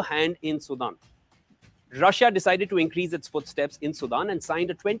an upper hand in Sudan. Russia decided to increase its footsteps in Sudan and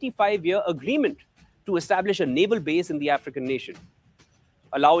signed a 25-year agreement to establish a naval base in the African nation,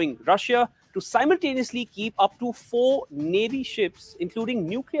 allowing Russia to simultaneously keep up to 4 Navy ships, including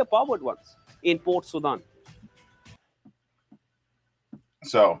nuclear-powered ones, in Port Sudan.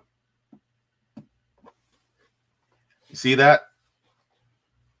 So, you see that?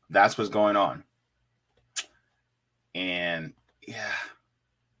 That's what's going on. And, yeah,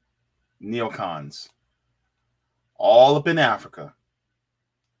 neocons all up in Africa,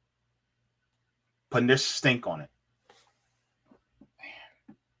 putting their stink on it.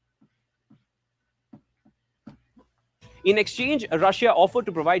 In exchange, Russia offered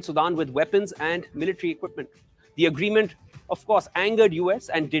to provide Sudan with weapons and military equipment. The agreement, of course, angered US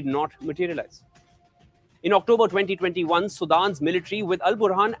and did not materialize. In October 2021, Sudan's military, with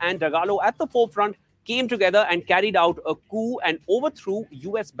al-Burhan and Dagalo at the forefront, came together and carried out a coup and overthrew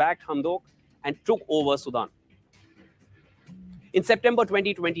US-backed Hamdok and took over Sudan. In September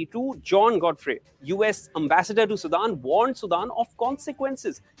 2022, John Godfrey, US ambassador to Sudan, warned Sudan of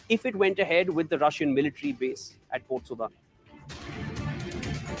consequences if it went ahead with the Russian military base at Port Sudan.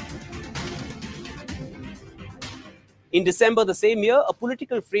 In December the same year, a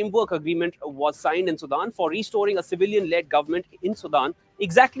political framework agreement was signed in Sudan for restoring a civilian-led government in Sudan,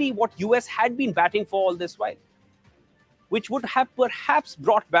 exactly what US had been batting for all this while, which would have perhaps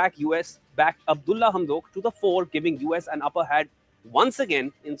brought back US-backed Abdullah Hamdok to the fore, giving US an upper hand once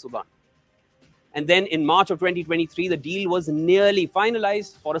again in Sudan. And then in March of 2023, the deal was nearly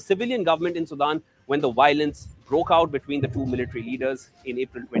finalized for a civilian government in Sudan when the violence broke out between the two military leaders in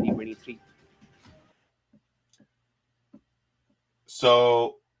April 2023.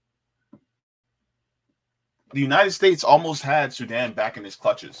 So the United States almost had Sudan back in its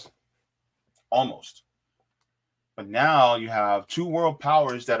clutches. Almost. But now you have two world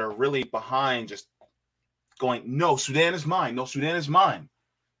powers that are really behind, just going, no, Sudan is mine. No, Sudan is mine.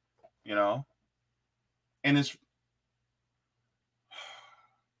 You know? And it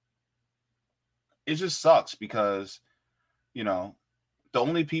just sucks because, you know, the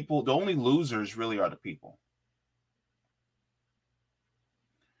only losers really are the people.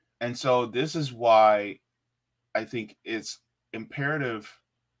 And so this is why I think it's imperative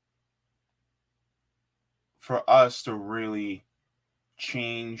for us to really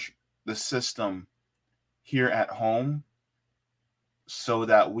change the system here at home so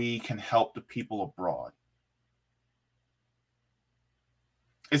that we can help the people abroad.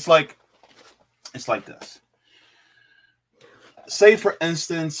 It's like this. Say, for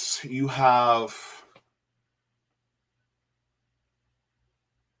instance, you have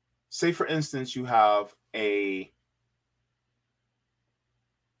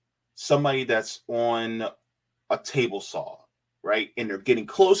somebody that's on a table saw, right? And they're getting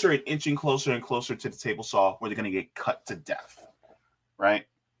closer and inching closer and closer to the table saw where they're going to get cut to death, right?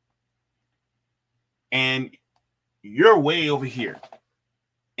 And you're way over here.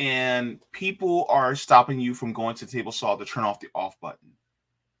 And people are stopping you from going to the table saw to turn off the off button.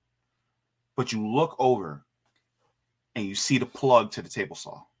 But you look over and you see the plug to the table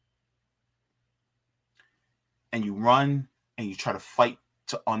saw. And you run and you try to fight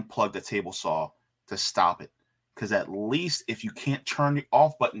to unplug the table saw to stop it. Because at least if you can't turn the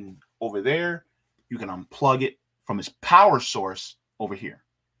off button over there, you can unplug it from its power source over here.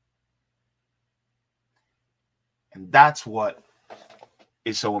 And that's what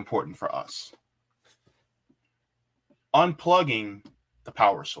is so important for us. Unplugging the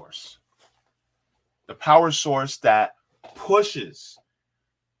power source. The power source that pushes,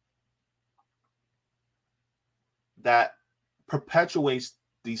 that perpetuates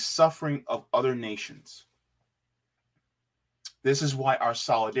the suffering of other nations. This is why our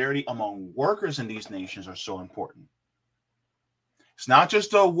solidarity among workers in these nations are so important. It's not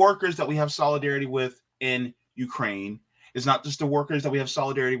just the workers that we have solidarity with in Ukraine. It's not just the workers that we have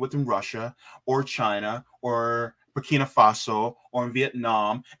solidarity with in Russia or China or Burkina Faso or in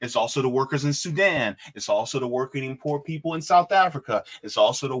Vietnam. It's also the workers in Sudan. It's also the working and poor people in South Africa. It's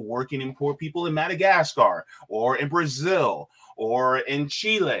also the working and poor people in Madagascar or in Brazil or in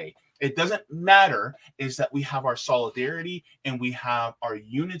Chile. It doesn't matter. Is that we have our solidarity and we have our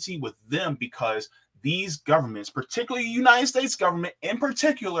unity with them, because these governments, particularly the United States government in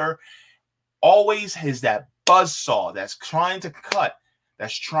particular, always has that buzzsaw that's trying to cut,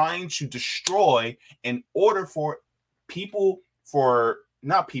 that's trying to destroy in order for these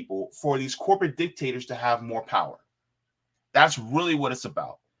corporate dictators to have more power. That's really what it's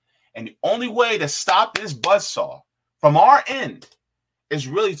about. And the only way to stop this buzzsaw from our end is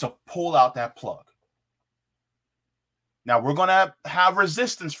really to pull out that plug. Now, we're going to have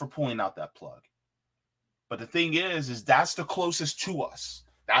resistance for pulling out that plug. But the thing is that's the closest to us.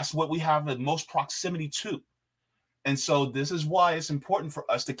 That's what we have the most proximity to. And so this is why it's important for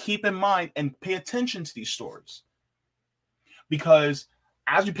us to keep in mind and pay attention to these stories. Because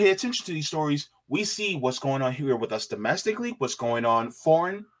as we pay attention to these stories, we see what's going on here with us domestically, what's going on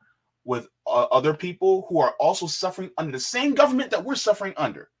foreign with other people who are also suffering under the same government that we're suffering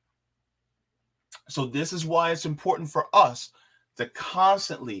under. So this is why it's important for us to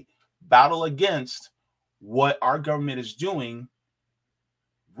constantly battle against what our government is doing,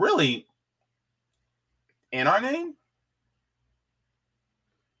 really, in our name.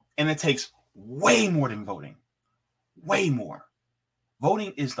 And it takes way more than voting. Way more.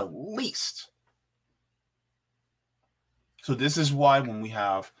 Voting is the least. So this is why when we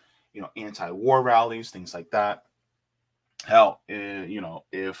have, anti-war rallies, things like that, hell,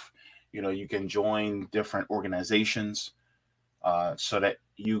 if, you can join different organizations so that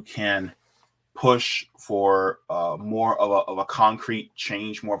you can push for more of a concrete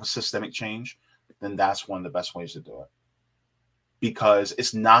change, more of a systemic change, then that's one of the best ways to do it. Because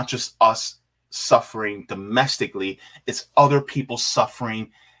it's not just us suffering domestically, it's other people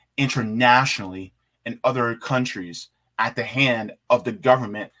suffering internationally in other countries at the hand of the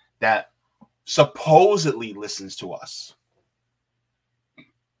government that supposedly listens to us.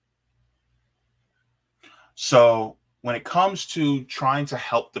 So when it comes to trying to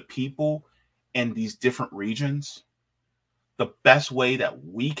help the people in these different regions, the best way that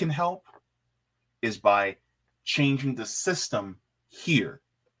we can help is by changing the system here.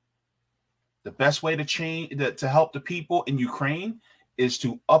 The best way to change to help the people in Ukraine is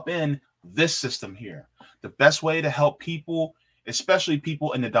to upend this system here. The best way to help people, especially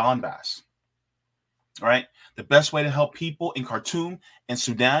people in the Donbass, right? The best way to help people in Khartoum and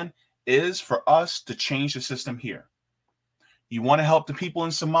Sudan is for us to change the system here. You want to help the people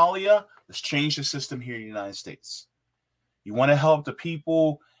in Somalia? Let's change the system here in the United States. You want to help the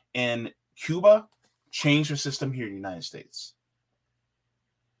people in Cuba? Change the system here in the United States.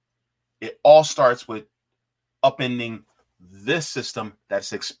 It all starts with upending this system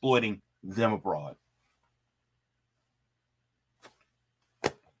that's exploiting them abroad.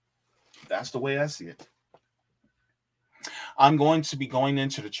 That's the way I see it. I'm going to be going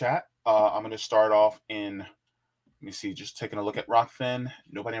into the chat. I'm going to start off in, let me see, just taking a look at Rockfin.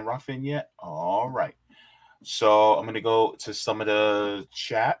 Nobody in Rockfin yet? All right. So I'm going to go to some of the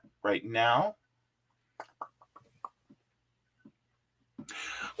chat right now.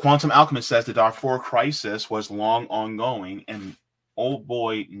 Quantum Alchemist says the Darfur crisis was long ongoing and old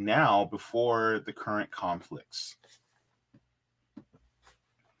boy now before the current conflicts.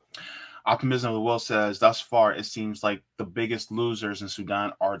 Optimism of the Will says thus far it seems like the biggest losers in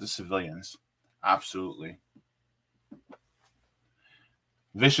Sudan are the civilians. Absolutely.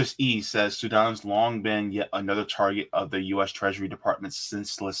 Vicious E says Sudan's long been yet another target of the U.S. Treasury Department's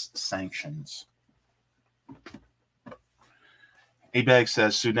senseless sanctions. Abeg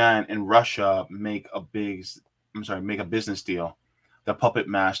says Sudan and Russia make a business deal. The puppet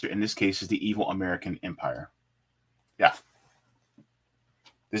master in this case is the evil American empire. Yeah.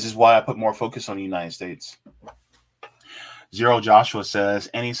 This is why I put more focus on the United States. Zero Joshua says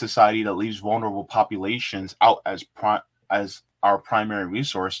any society that leaves vulnerable populations out as our primary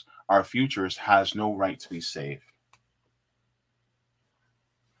resource, our futures, has no right to be saved.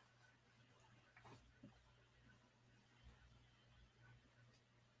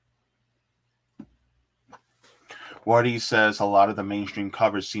 Wardy says a lot of the mainstream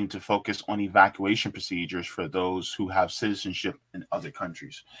coverage seem to focus on evacuation procedures for those who have citizenship in other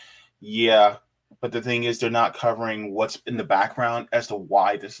countries. Yeah, but the thing is, they're not covering what's in the background as to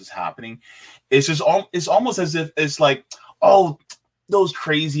why this is happening. It's almost as if it's like, oh, those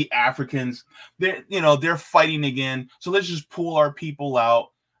crazy Africans, they're fighting again. So let's just pull our people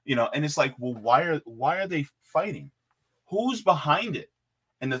out, and it's like, well, why are they fighting? Who's behind it?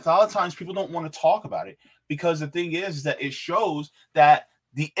 And a lot of times people don't want to talk about it because the thing is that it shows that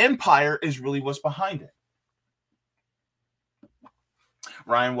the empire is really what's behind it.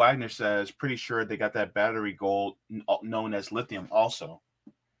 Ryan Wagner says, pretty sure they got that battery gold known as lithium also.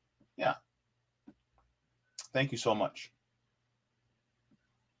 Yeah. Thank you so much.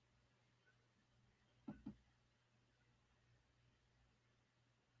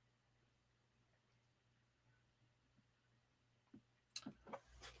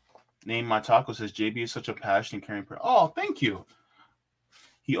 Name My Taco says, JB is such a passionate, caring person. Oh, thank you.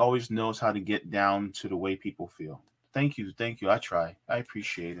 He always knows how to get down to the way people feel. Thank you. I try. I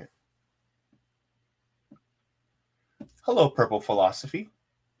appreciate it. Hello, Purple Philosophy.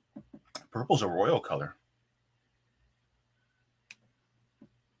 Purple's a royal color.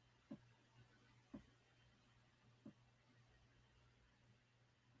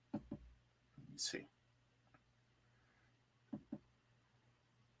 Let's see.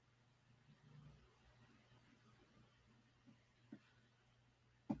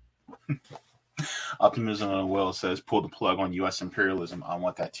 Optimism on the Will says, pull the plug on U.S. imperialism. I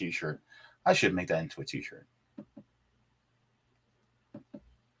want that t-shirt. I should make that into a t-shirt.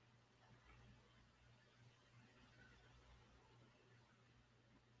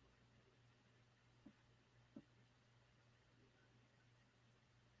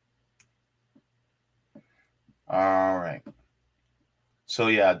 All right. So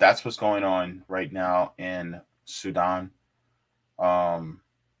yeah, that's what's going on right now in Sudan.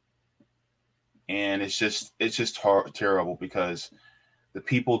 And it's just terrible because the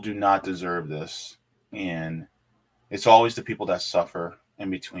people do not deserve this. And it's always the people that suffer in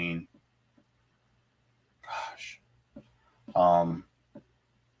between. Gosh. I'm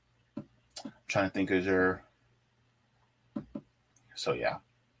trying to think, is there... So yeah.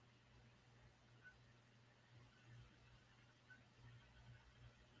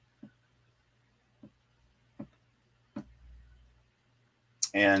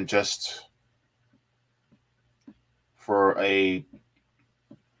 And just for a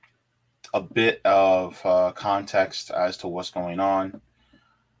bit of context as to what's going on.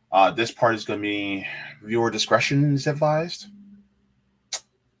 This part is going to be viewer discretion is advised.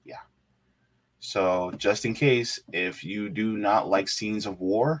 Yeah. So just in case, if you do not like scenes of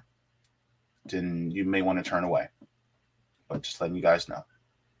war, then you may want to turn away. But just letting you guys know.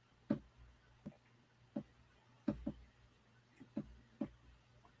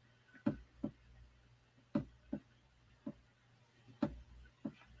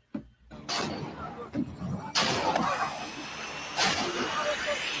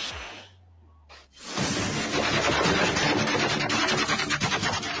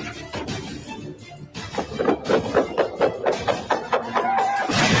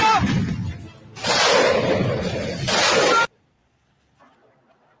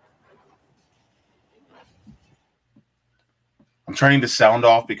 I'm turning the sound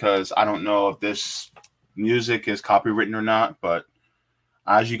off because I don't know if this music is copywritten or not, but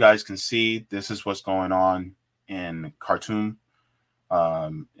as you guys can see, this is what's going on in Khartoum,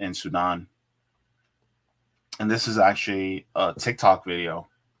 in Sudan. And this is actually a TikTok video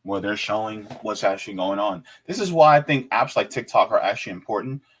where they're showing what's actually going on. This is why I think apps like TikTok are actually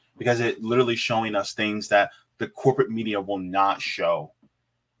important, because it literally showing us things that the corporate media will not show.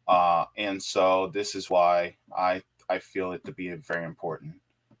 And so this is why I feel it to be very important.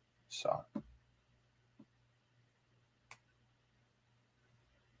 So.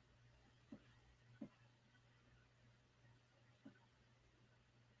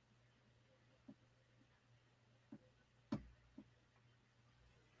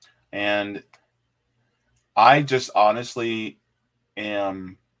 And I just honestly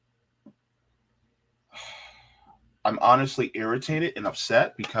I'm honestly irritated and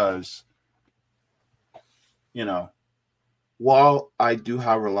upset because, you know, while I do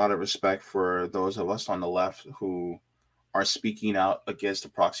have a lot of respect for those of us on the left who are speaking out against the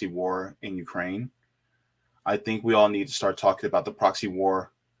proxy war in Ukraine, I think we all need to start talking about the proxy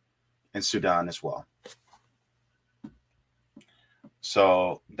war in Sudan as well.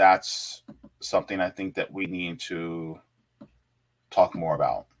 So that's something I think that we need to talk more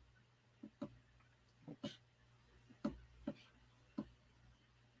about.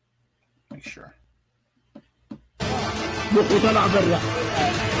 Make sure.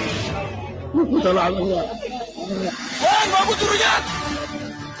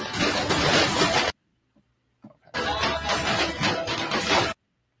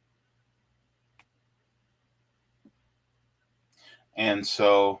 And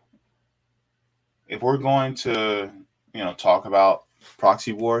so if we're going to, talk about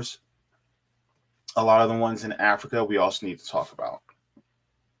proxy wars, a lot of the ones in Africa, we also need to talk about.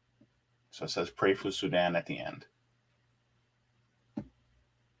 So it says pray for Sudan at the end.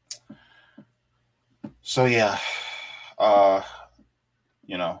 So yeah,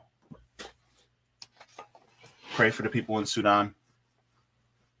 pray for the people in Sudan.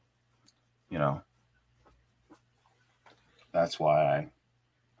 That's why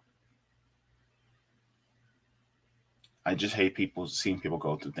I just hate seeing people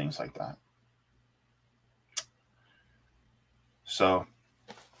go through things like that. So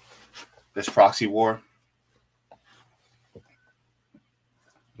this proxy war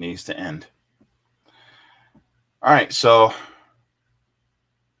needs to end. All right, so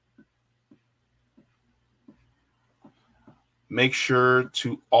make sure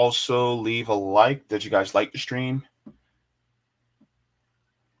to also leave a like. Did you guys like the stream?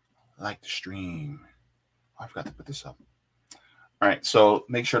 Like the stream. I forgot to put this up. All right, so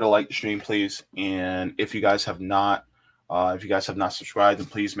make sure to like the stream, please. And if you guys have not subscribed, then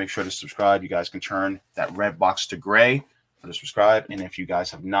please make sure to subscribe. You guys can turn that red box to gray for the subscribe. And if you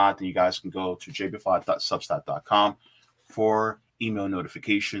guys have not, then you guys can go to jbify.substack.com for email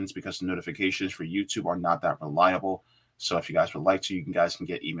notifications, because the notifications for YouTube are not that reliable. So if you guys would like to, you guys can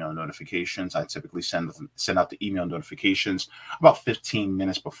get email notifications. I typically send out the email notifications about 15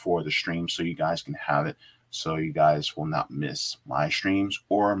 minutes before the stream, so you guys can have it, so you guys will not miss my streams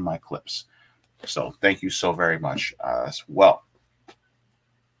or my clips. So thank you so very much as well.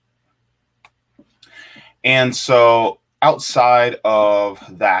 And so outside of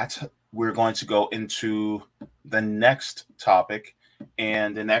that, we're going to go into the next topic.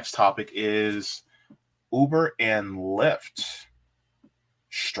 And the next topic is Uber and Lyft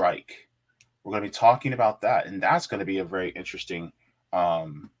strike. We're going to be talking about that. And that's going to be a very interesting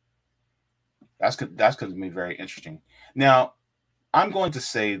that's going to be very interesting. Now, I'm going to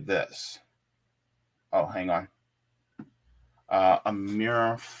say this. Oh, hang on.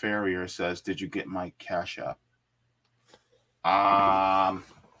 Amira Ferrier says, "Did you get my Cash App?"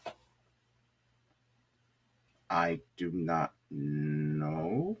 I do not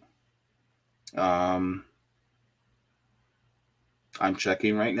know. I'm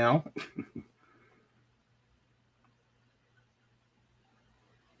checking right now.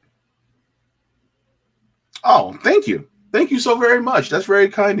 Oh, thank you. Thank you so very much. That's very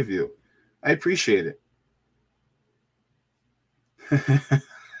kind of you. I appreciate it.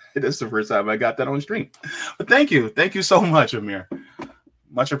 That's the first time I got that on stream. But thank you. Thank you so much, Amir.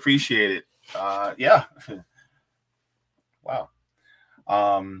 Much appreciated. Yeah. Wow.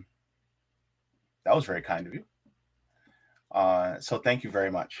 That was very kind of you. So thank you very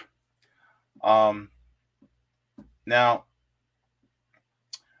much. Now,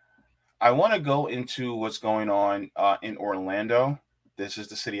 I want to go into what's going on in Orlando. This is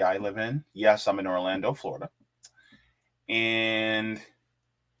the city I live in. Yes, I'm in Orlando, Florida. And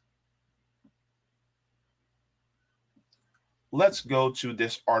let's go to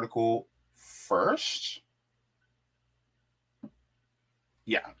this article first.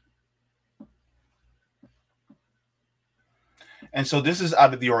 Yeah. And so this is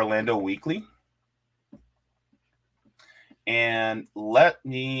out of the Orlando Weekly. And let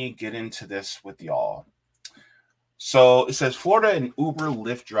me get into this with y'all. So it says Florida and Uber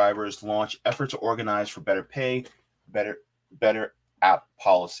Lyft drivers launch effort to organize for better pay, better app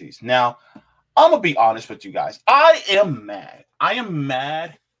policies. Now, I'm going to be honest with you guys. I am mad. I am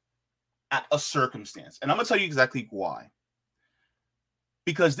mad at a circumstance. And I'm going to tell you exactly why.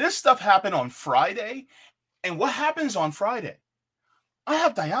 Because this stuff happened on Friday. And what happens on Friday? I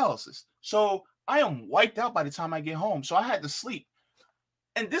have dialysis. So I am wiped out by the time I get home. So I had to sleep.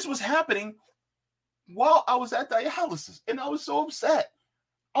 And this was happening while I was at dialysis. And I was so upset.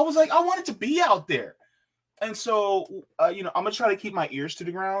 I was like, I wanted to be out there. And so, I'm going to try to keep my ears to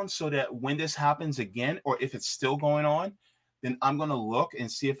the ground so that when this happens again, or if it's still going on, then I'm going to look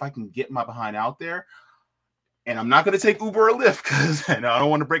and see if I can get my behind out there. And I'm not going to take Uber or Lyft because I don't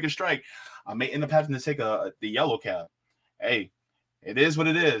want to break a strike. I may end up having to take the yellow cab. Hey, it is what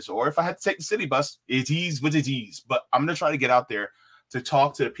it is. Or if I had to take the city bus, it is what it is. But I'm going to try to get out there to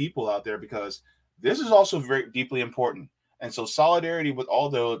talk to the people out there because this is also very deeply important. And so solidarity with all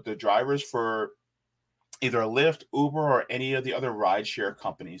the drivers for either Lyft, Uber, or any of the other rideshare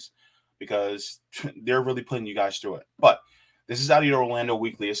companies, because they're really putting you guys through it. But this is out of the Orlando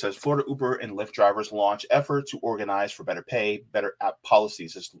Weekly. It says Florida Uber and Lyft drivers launch effort to organize for better pay, better app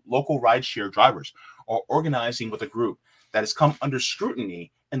policies. As local rideshare drivers are organizing with a group that has come under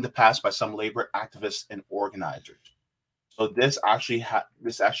scrutiny in the past by some labor activists and organizers. So this actually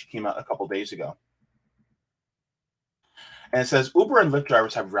came out a couple days ago. And it says Uber and Lyft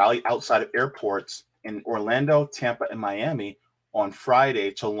drivers have rallied outside of airports in Orlando, Tampa, and Miami on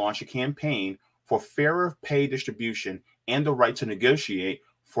Friday to launch a campaign for fairer pay distribution and the right to negotiate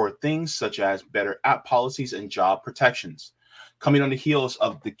for things such as better app policies and job protections. Coming on the heels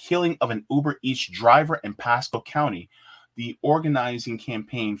of the killing of an Uber Eats driver in Pasco County, the organizing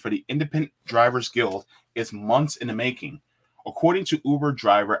campaign for the Independent Drivers Guild is months in the making. According to Uber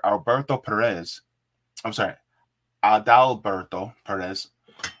driver Adalberto Perez,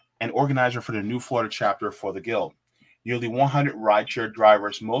 an organizer for the new Florida chapter for the Guild. Nearly 100 rideshare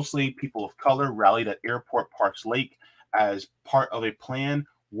drivers, mostly people of color, rallied at Airport Parks Lake as part of a planned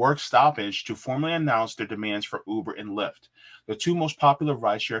work stoppage to formally announce their demands for Uber and Lyft. The two most popular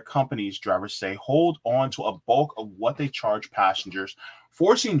rideshare companies, drivers say, hold on to a bulk of what they charge passengers,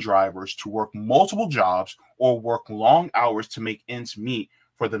 forcing drivers to work multiple jobs or work long hours to make ends meet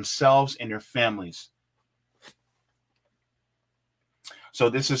for themselves and their families. So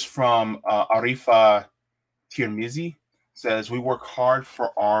this is from Arifa Tirmizi. Says, we work hard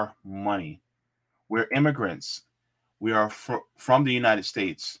for our money. We're immigrants. We are from the United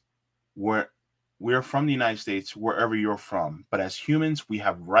States. We're from the United States, wherever you're from. But as humans, we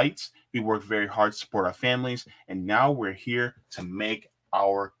have rights. We work very hard to support our families. And now we're here to make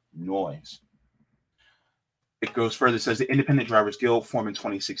our noise. It goes further. It says the Independent Drivers Guild, formed in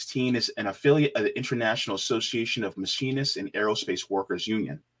 2016, is an affiliate of the International Association of Machinists and Aerospace Workers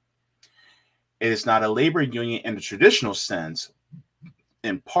Union. It is not a labor union in the traditional sense,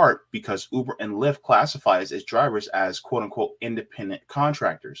 in part because Uber and Lyft classifies its drivers as quote-unquote independent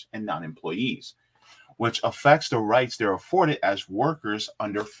contractors and not employees, which affects the rights they're afforded as workers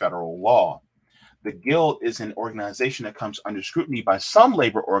under federal law. The Guild is an organization that comes under scrutiny by some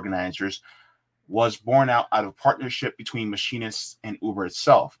labor organizers, was born out of partnership between machinists and Uber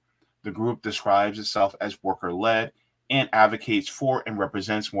itself. The group describes itself as worker-led and advocates for and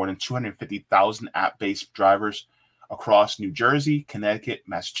represents more than 250,000 app-based drivers across New Jersey, Connecticut,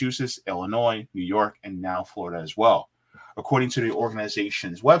 Massachusetts, Illinois, New York, and now Florida as well. According to the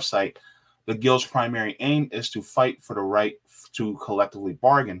organization's website, The Guild's primary aim is to fight for the right to collectively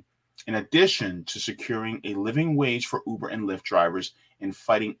bargain, in addition to securing a living wage for Uber and Lyft drivers and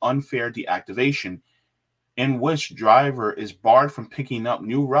fighting unfair deactivation, in which driver is barred from picking up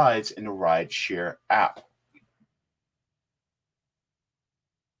new rides in the rideshare app.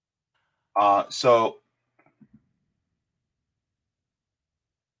 So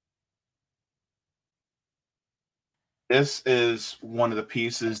this is one of the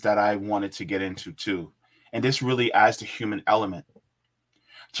pieces that I wanted to get into too. And this really adds the human element.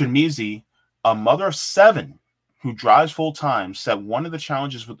 Tirmizi, a mother of 7 who drives full time, said one of the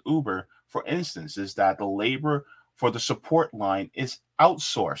challenges with Uber, for instance, is that the labor for the support line is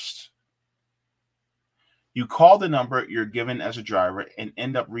outsourced. You call the number you're given as a driver and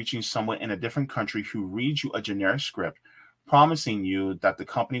end up reaching someone in a different country who reads you a generic script, promising you that the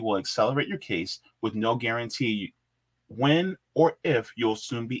company will accelerate your case with no guarantee when or if you'll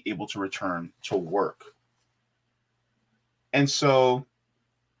soon be able to return to work. And so,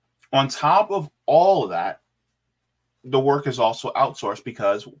 on top of all of that, the work is also outsourced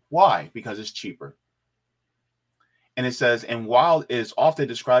because why? Because it's cheaper. And it says, and while it is often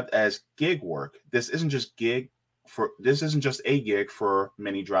described as gig work, this isn't just a gig for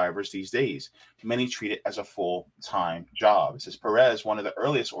many drivers these days. Many treat it as a full-time job. It says Perez, one of the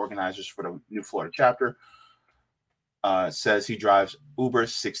earliest organizers for the New Florida chapter, says he drives Uber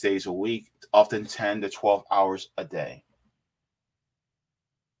 6 days a week, often 10 to 12 hours a day.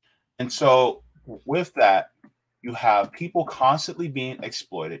 And so with that, you have people constantly being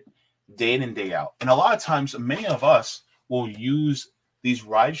exploited day in and day out. And a lot of times, many of us will use these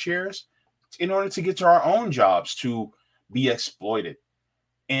ride shares in order to get to our own jobs to be exploited.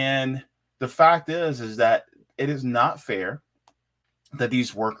 And the fact is that it is not fair that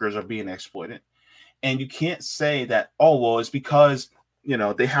these workers are being exploited. And you can't say that, oh, well, it's because,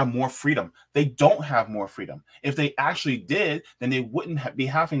 they have more freedom. They don't have more freedom. If they actually did, then they wouldn't be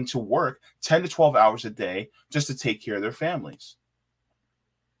having to work 10 to 12 hours a day just to take care of their families.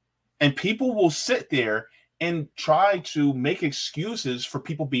 And people will sit there and try to make excuses for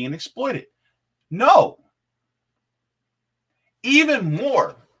people being exploited. No. Even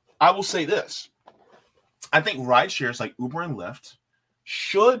more, I will say this. I think ride shares like Uber and Lyft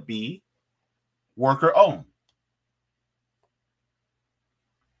should be worker owned.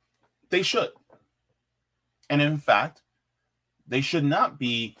 They should. And in fact, they should not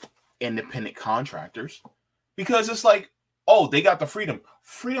be independent contractors, because it's like, oh, they got the freedom.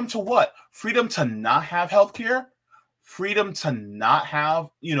 Freedom to what? Freedom to not have health care? Freedom to not have,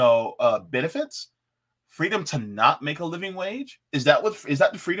 benefits? Freedom to not make a living wage? Is that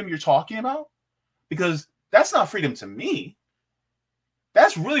the freedom you're talking about? Because that's not freedom to me.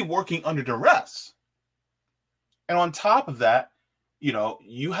 That's really working under duress. And on top of that,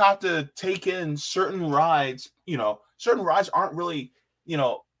 you have to take in certain rides. Certain rides aren't really,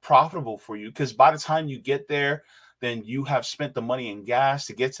 profitable for you, because by the time you get there, then you have spent the money in gas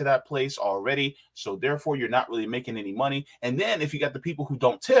to get to that place already. So therefore, you're not really making any money. And then if you got the people who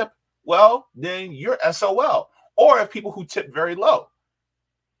don't tip, well, then you're SOL. Or if people who tip very low.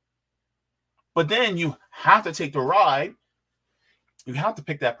 But then you have to take the ride. You have to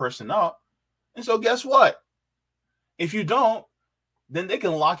pick that person up. And so guess what? If you don't, then they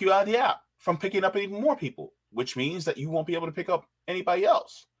can lock you out of the app from picking up even more people, which means that you won't be able to pick up anybody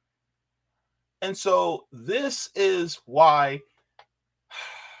else. And so this is why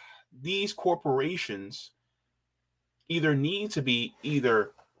these corporations either need to be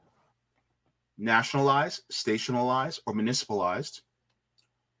either nationalized, stationalized, or municipalized,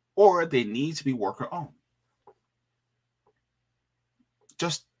 or they need to be worker owned.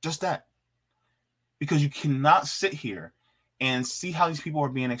 Just that. Because you cannot sit here and see how these people are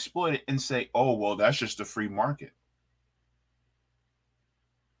being exploited and say, oh, well, that's just the free market.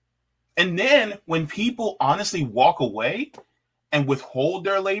 And then when people honestly walk away and withhold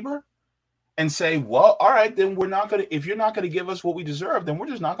their labor and say, well, all right, then if you're not going to give us what we deserve, then we're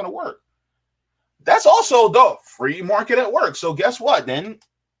just not going to work. That's also the free market at work. So guess what? Then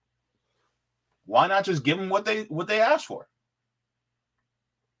why not just give them what they asked for?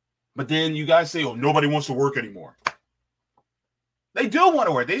 But then you guys say, oh, nobody wants to work anymore. They do want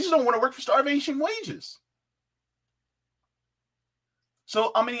to work. They just don't want to work for starvation wages.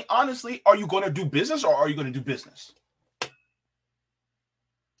 So, honestly, are you going to do business or are you going to do business?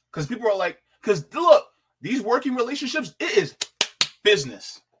 Because people are like, because look, these working relationships, it is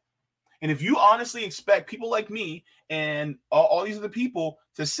business. And if you honestly expect people like me and all these other people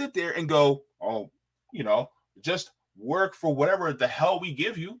to sit there and go, oh, just work for whatever the hell we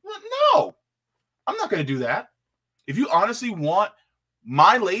give you. No, I'm not going to do that. If you honestly want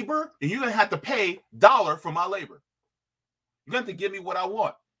my labor, and you're going to have to pay $1 for my labor. You're going to have to give me what I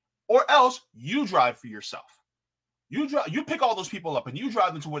want. Or else you drive for yourself. You pick all those people up and you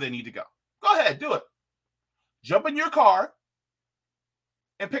drive them to where they need to go. Go ahead, do it. Jump in your car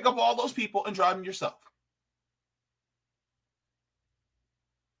and pick up all those people and drive them yourself.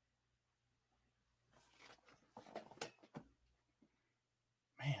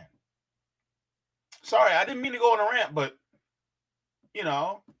 Man. Sorry, I didn't mean to go on a rant, but, you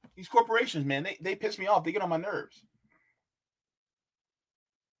know, these corporations, man, they piss me off. They get on my nerves.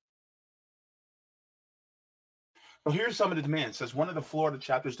 So here's some of the demands. It says one of the Florida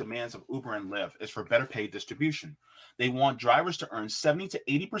chapter's demands of Uber and Lyft is for better pay distribution. They want drivers to earn 70 to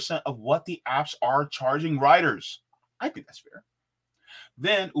 80% of what the apps are charging riders. I think that's fair.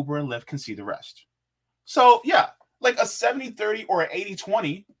 Then Uber and Lyft can see the rest. So yeah, like a 70-30 or an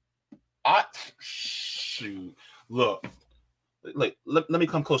 80-20. Shoot. Look, let me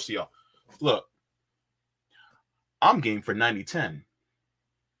come close to y'all. Look, I'm game for 90-10.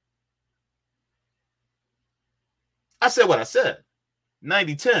 I said what I said.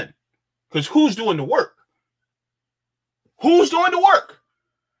 90-10. Because who's doing the work? Who's doing the work?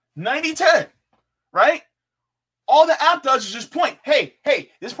 90-10. Right? All the app does is just point. Hey,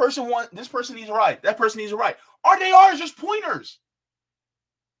 this person needs a ride. That person needs a ride. All they are is just pointers.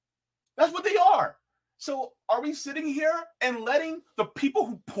 That's what they are. So are we sitting here and letting the people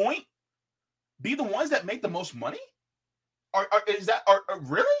who point be the ones that make the most money? Is that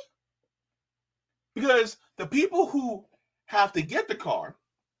really? Because the people who have to get the car,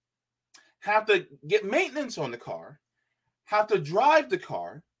 have to get maintenance on the car, have to drive the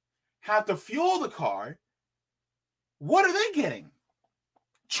car, have to fuel the car, what are they getting?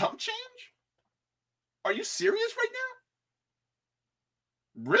 Chump change? Are you serious right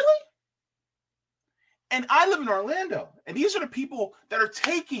now? Really? And I live in Orlando, and these are the people that are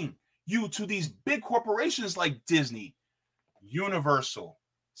taking you to these big corporations like Disney, Universal,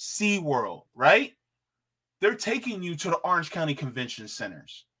 SeaWorld, right? They're taking you to the Orange County Convention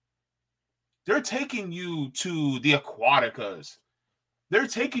Centers. They're taking you to the Aquaticas. They're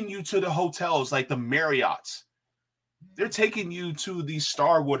taking you to the hotels like the Marriotts. They're taking you to the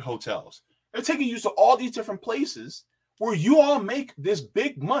Starwood hotels. They're taking you to all these different places where you all make this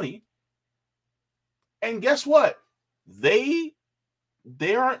big money. And guess what? They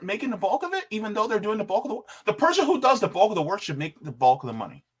aren't making the bulk of it, even though they're doing the bulk of the work. The person who does the bulk of the work should make the bulk of the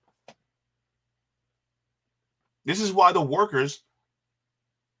money. This is why the workers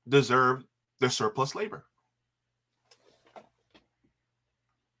deserve the surplus labor.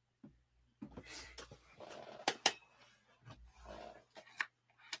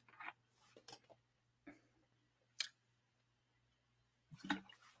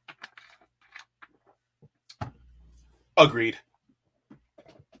 Agreed.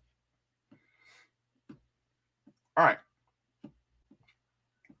 All right.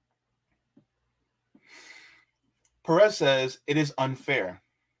 Perez says it is unfair,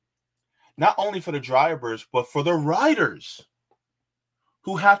 not only for the drivers, but for the riders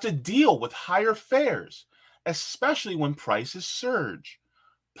who have to deal with higher fares, especially when prices surge.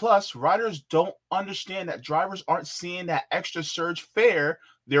 Plus, riders don't understand that drivers aren't seeing that extra surge fare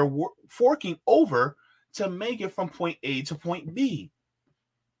they're forking over to make it from point A to point B.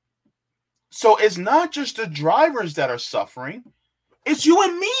 So it's not just the drivers that are suffering, it's you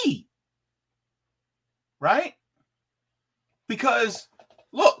and me. Right? Because,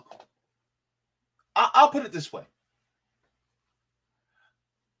 look, I'll put it this way.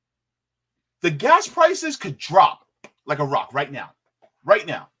 The gas prices could drop like a rock right now. Right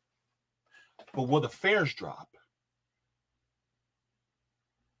now. But will the fares drop?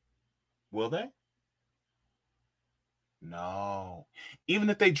 Will they? No. Even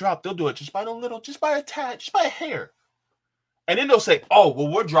if they drop, they'll do it just by a tad, just by a hair. And then they'll say, oh,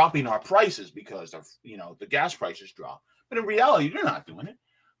 well, we're dropping our prices because of, the gas prices drop. But in reality, they're not doing it.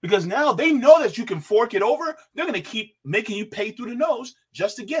 Because now they know that you can fork it over. They're going to keep making you pay through the nose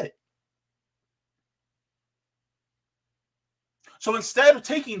just to get it. So instead of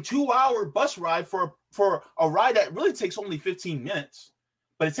taking 2-hour bus ride for a ride that really takes only 15 minutes,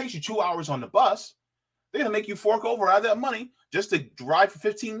 but it takes you 2 hours on the bus, they're going to make you fork over out of that money just to drive for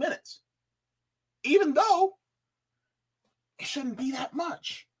 15 minutes. Even though it shouldn't be that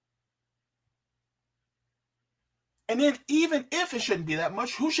much. And then even if it shouldn't be that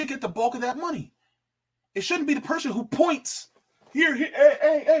much, who should get the bulk of that money? It shouldn't be the person who points here,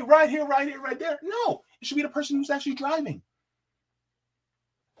 hey, right here, right there. No, it should be the person who's actually driving.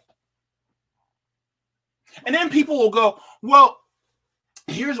 And then people will go, well,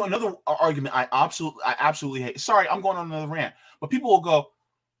 Here's another argument I absolutely hate. Sorry, I'm going on another rant, but people will go,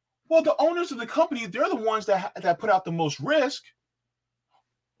 well, the owners of the company, they're the ones that put out the most risk.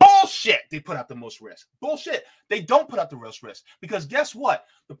 Bullshit. They put out the most risk. Bullshit. They don't put out the most risk, because guess what?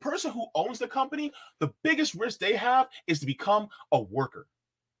 The person who owns the company, the biggest risk they have is to become a worker.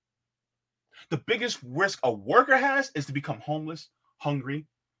 The biggest risk a worker has is to become homeless, hungry,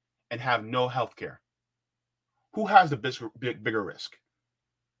 and have no health care. Who has the bigger risk?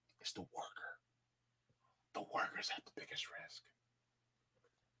 It's the worker. The workers have the biggest risk,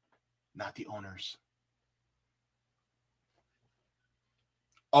 not the owners.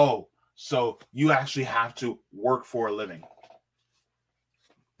 Oh, so you actually have to work for a living.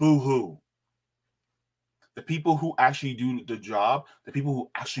 Boo-hoo. The people who actually do the job, the people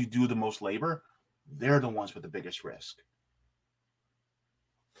who actually do the most labor, they're the ones with the biggest risk.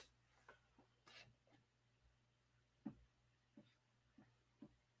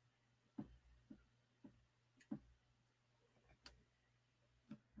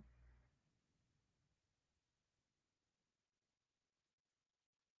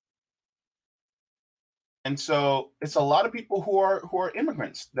 And so it's a lot of people who are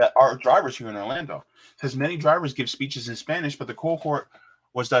immigrants that are drivers here in Orlando. Because many drivers give speeches in Spanish, but the cohort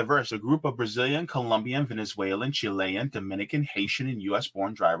was diverse. A group of Brazilian, Colombian, Venezuelan, Chilean, Dominican, Haitian, and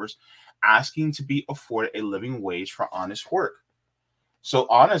US-born drivers asking to be afforded a living wage for honest work. So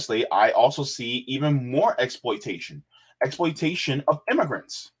honestly, I also see even more exploitation of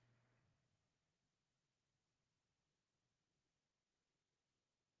immigrants.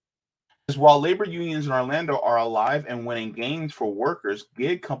 Because while labor unions in Orlando are alive and winning gains for workers,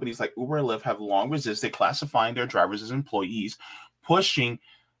 gig companies like Uber and Lyft have long resisted classifying their drivers as employees, pushing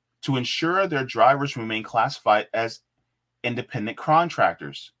to ensure their drivers remain classified as independent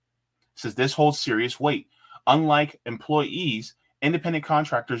contractors. Says this holds serious weight. Unlike employees, independent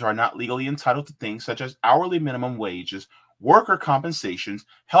contractors are not legally entitled to things such as hourly minimum wages, worker compensations,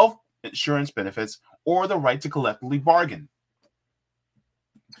 health insurance benefits, or the right to collectively bargain.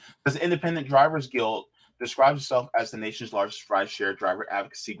 The Independent Drivers Guild describes itself as the nation's largest rideshare driver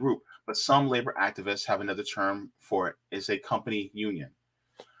advocacy group, but some labor activists have another term for it. It's a company union.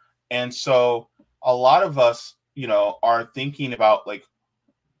 And so a lot of us, are thinking about like,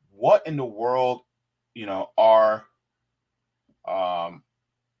 what in the world, are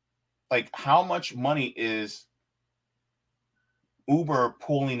like, how much money is Uber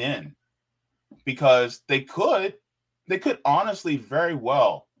pulling in? Because they could honestly very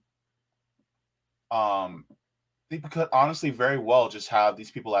well just have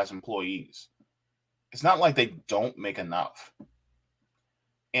these people as employees. It's not like they don't make enough.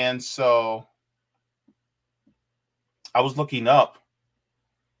 And so I was looking up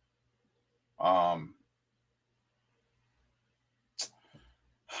I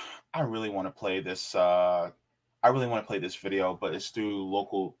really want to play this video, but it's through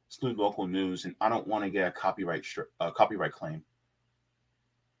local news, and I don't want to get a copyright claim.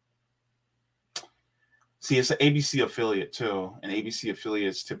 See, it's an ABC affiliate too, and ABC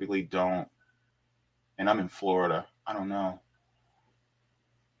affiliates typically don't. And I'm in Florida. I don't know.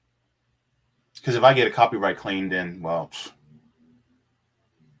 Because if I get a copyright claim, then, well,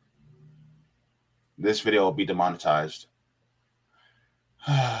 this video will be demonetized.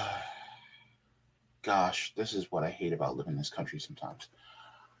 Gosh, this is what I hate about living in this country sometimes.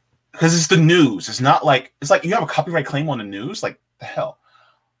 Because it's the news. It's like you have a copyright claim on the news. Like, the hell.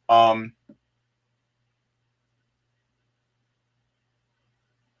 I'm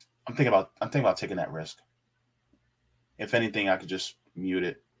thinking about taking that risk. If anything, I could just mute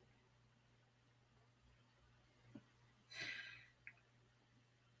it.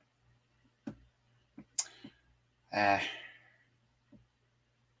 All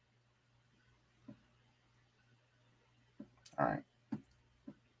right.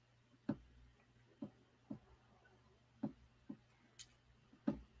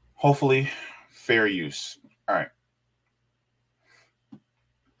 Hopefully, fair use. All right.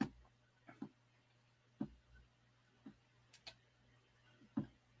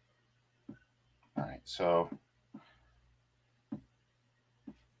 All right. So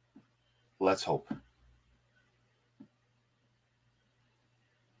let's hope.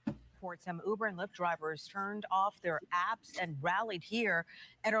 Some Uber and Lyft drivers turned off their apps and rallied here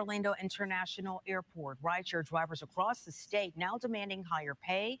at Orlando International Airport. Rideshare drivers across the state now demanding higher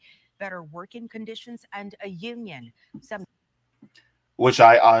pay, better working conditions, and a union. Which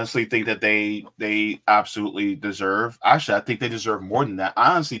I honestly think that they absolutely deserve. Actually, I think they deserve more than that.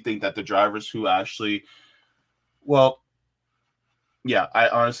 I honestly think that the drivers who actually, well, yeah, I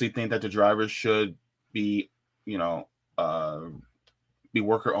honestly think that the drivers should be, be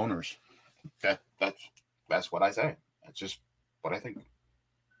worker owners. That's what I say. That's just what I think.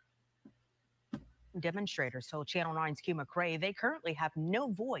 Demonstrators told Channel 9's Q McRae they currently have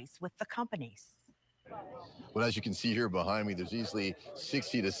no voice with the companies. Well, as you can see here behind me, there's easily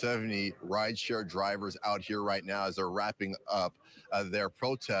 60 to 70 rideshare drivers out here right now as they're wrapping up their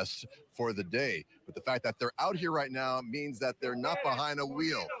protests for the day. But the fact that they're out here right now means that they're not behind a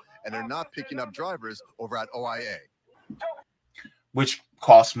wheel and they're not picking up drivers over at OIA. Which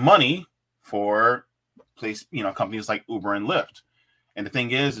costs money for companies like Uber and Lyft. And the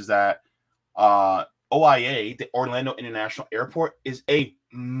thing is that OIA, the Orlando International Airport, is a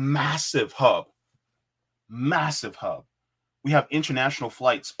massive hub. Massive hub. We have international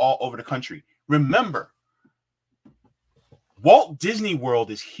flights all over the country. Remember, Walt Disney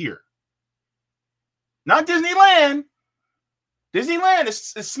World is here. Not Disneyland. Disneyland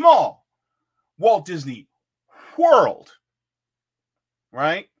is small. Walt Disney World.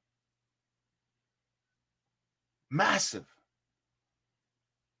 Right? Massive.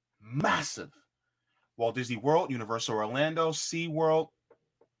 Massive. Walt Disney World, Universal Orlando, SeaWorld.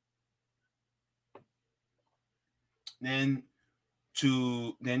 Then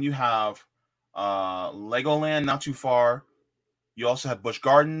you have Legoland, not too far. You also have Busch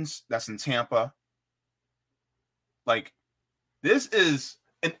Gardens, that's in Tampa. Like, this is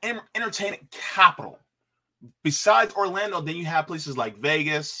an entertainment capital. Besides Orlando, then you have places like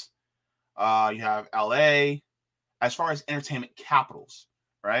Vegas, you have LA, as far as entertainment capitals,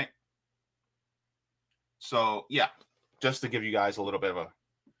 right? So yeah, just to give you guys a little bit of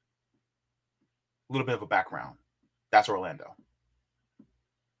a background. That's Orlando.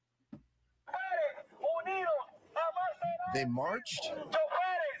 They marched,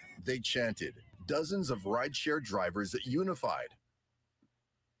 they chanted. Dozens of rideshare drivers unified,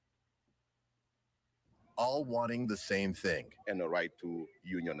 all wanting the same thing. And the right to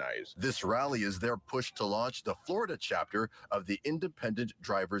unionize. This rally is their push to launch the Florida chapter of the Independent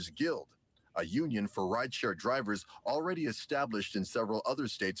Drivers Guild, a union for rideshare drivers already established in several other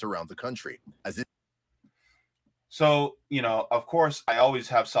states around the country. So, of course, I always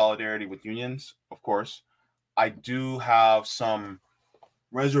have solidarity with unions, of course. I do have some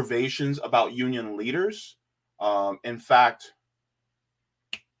reservations about union leaders. In fact,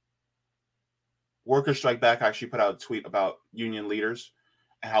 Workers Strike Back actually put out a tweet about union leaders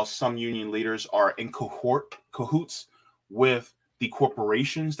and how some union leaders are in cahoots with the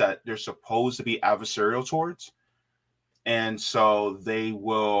corporations that they're supposed to be adversarial towards. And so they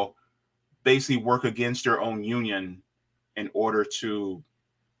will basically work against their own union in order to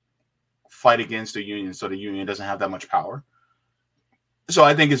fight against the union so the union doesn't have that much power. So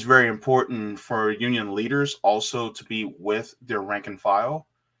I think it's very important for union leaders also to be with their rank and file.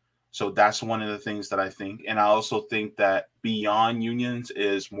 So that's one of the things that I think. And I also think that beyond unions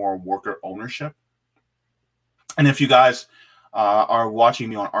is more worker ownership. And if you guys are watching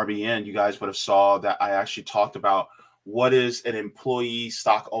me on RBN, you guys would have saw that I actually talked about what is an employee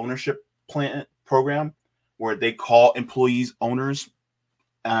stock ownership program, where they call employees owners,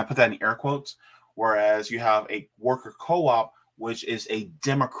 and I put that in air quotes, whereas you have a worker co-op, which is a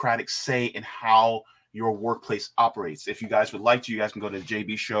democratic say in how your workplace operates. If you guys would like to, you guys can go to the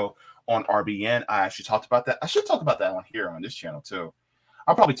JB show on RBN. I actually talked about that. I should talk about that on here on this channel too.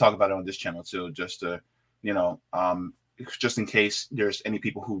 I'll probably talk about it on this channel too, just to, just in case there's any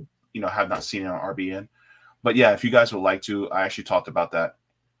people who, have not seen it on RBN. But yeah, if you guys would like to, I actually talked about that.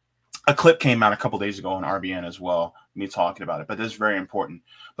 A clip came out a couple days ago on RBN as well, me talking about it. But this is very important.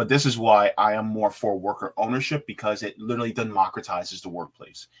 But this is why I am more for worker ownership, because it literally democratizes the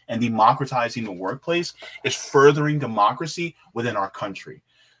workplace. And democratizing the workplace is furthering democracy within our country.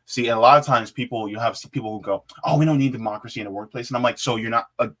 See, a lot of times you have some people who go, "Oh, we don't need democracy in the workplace," and I'm like, "So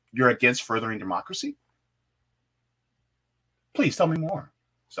you're against furthering democracy? Please tell me more."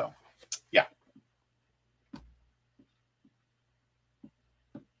 So, yeah.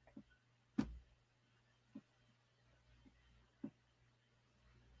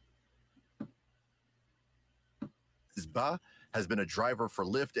 Ba has been a driver for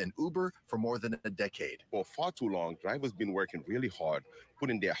Lyft and Uber for more than a decade. For far too long, drivers been working really hard,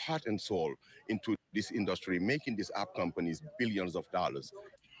 putting their heart and soul into this industry, making these app companies billions of dollars.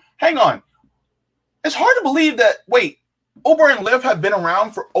 Hang on. It's hard to believe that, wait, Uber and Lyft have been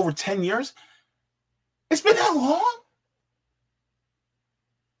around for over 10 years? It's been that long?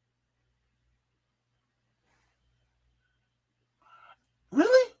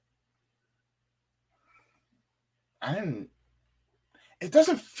 Really? It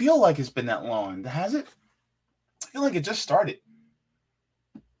doesn't feel like it's been that long, has it? I feel like it just started.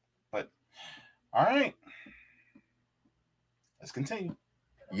 But, all right. Let's continue.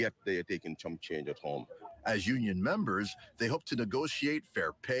 Yet they are taking chump change at home. As union members, they hope to negotiate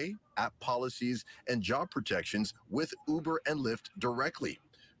fair pay, app policies, and job protections with Uber and Lyft directly.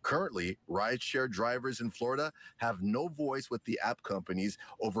 Currently, rideshare drivers in Florida have no voice with the app companies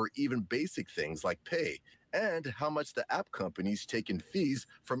over even basic things like pay and how much the app companies take in fees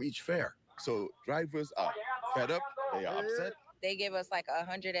from each fare. So drivers are fed up, they are upset. They give us like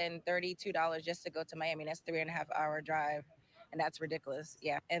 $132 just to go to Miami. That's 3.5 hour drive. And that's ridiculous.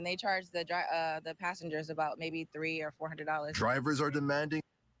 Yeah. And they charge the passengers about maybe $300 or $400. Drivers are demanding.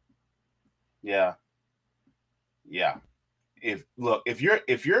 Yeah. If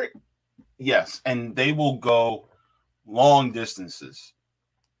you're yes, and they will go long distances.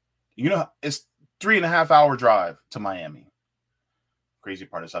 You know, it's 3.5 hour drive to Miami. Crazy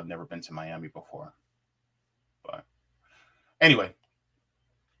part is I've never been to Miami before. But anyway.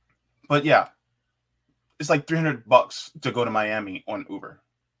 But yeah. It's like $300 to go to Miami on Uber.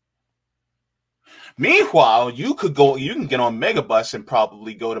 Meanwhile, you can get on Megabus and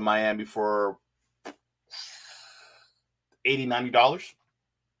probably go to Miami for $80, $90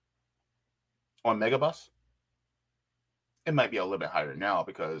 on Megabus. It might be a little bit higher now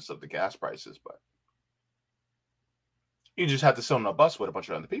because of the gas prices, but you just have to sit on a bus with a bunch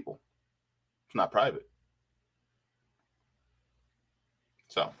of other people. It's not private.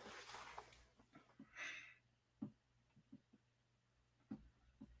 So.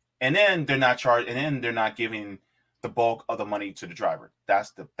 And then they're not charged, and then they're not giving the bulk of the money to the driver. That's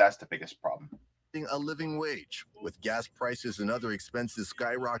the biggest problem. A living wage. With gas prices and other expenses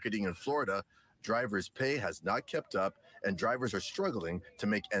skyrocketing in Florida, drivers' pay has not kept up, and drivers are struggling to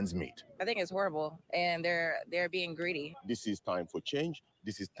make ends meet. I think it's horrible, and they're being greedy. This is time for change.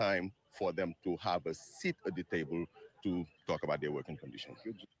 This is time for them to have a seat at the table to talk about their working conditions.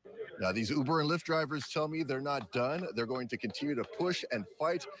 Now, these Uber and Lyft drivers tell me they're not done. They're going to continue to push and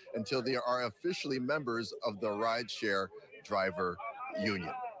fight until they are officially members of the rideshare driver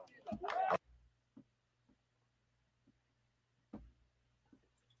union.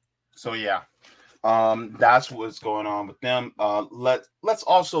 So yeah, that's what's going on with them. Let's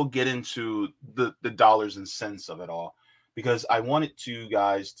also get into the dollars and cents of it all, because I wanted you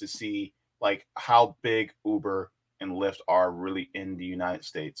guys to see like how big Uber and Lyft are really in the United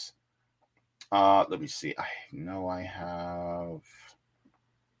States. Let me see. I know I have.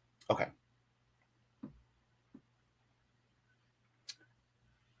 Okay.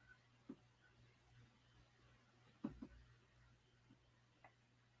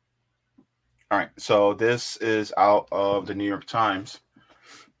 All right. So this is out of the New York Times.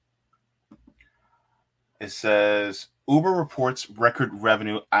 It says Uber reports record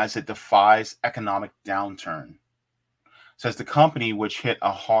revenue as it defies economic downturn. Says the company, which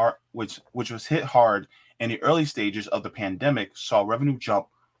was hit hard in the early stages of the pandemic, saw revenue jump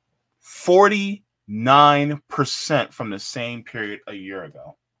 49% from the same period a year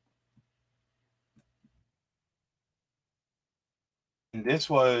ago. And this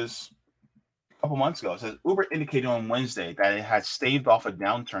was a couple months ago. It says Uber indicated on Wednesday that it had staved off a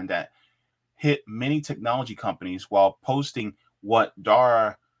downturn that hit many technology companies while posting what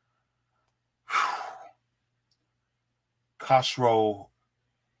Dara Khosrow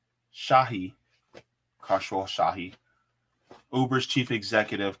Shahi, Uber's chief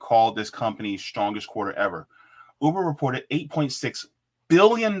executive, called this company's strongest quarter ever. Uber reported $8.6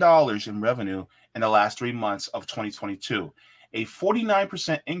 billion in revenue in the last 3 months of 2022, a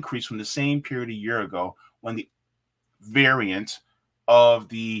 49% increase from the same period a year ago when the variant of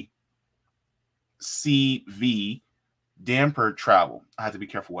the CV dampened travel. I have to be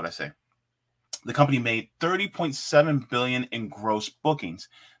careful what I say. The company made $30.7 billion in gross bookings,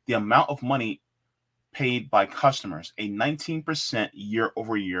 the amount of money paid by customers, a 19%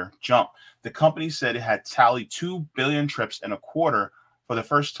 year-over-year jump. The company said it had tallied 2 billion trips in a quarter for the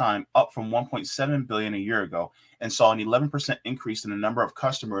first time, up from 1.7 billion a year ago, and saw an 11% increase in the number of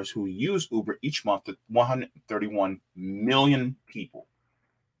customers who use Uber each month to 131 million people.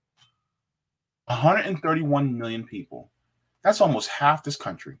 131 million people. That's almost half this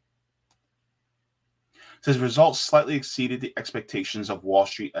country. Says results slightly exceeded the expectations of Wall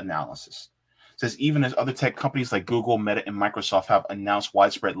Street analysis. Says even as other tech companies like Google, Meta, and Microsoft have announced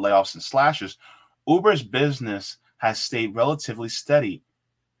widespread layoffs and slashes, Uber's business has stayed relatively steady.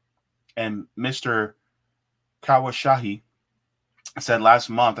 And Mr. Kawashahi said last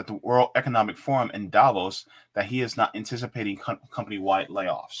month at the World Economic Forum in Davos that he is not anticipating company-wide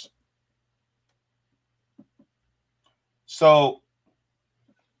layoffs. So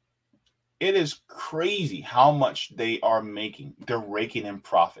it is crazy how much they are making. They're raking in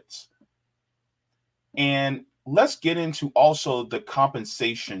profits. And let's get into also the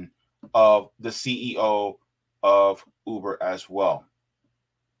compensation of the CEO of Uber as well,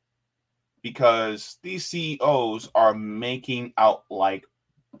 because these CEOs are making out like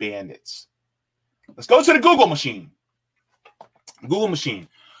bandits. Let's go to the Google machine. Google machine,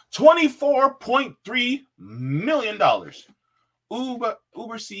 $24.3 million. Uber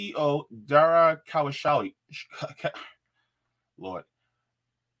CEO Dara Khosrowshahi, Lord,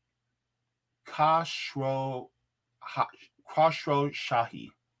 Khosrowshahi,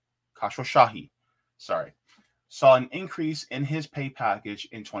 sorry, saw an increase in his pay package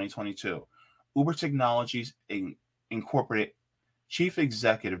in 2022. Uber Technologies Incorporated Chief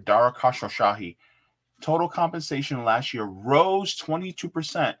Executive Dara Khosrowshahi total compensation last year rose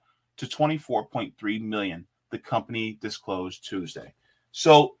 22% to $24.3 million, the company disclosed Tuesday.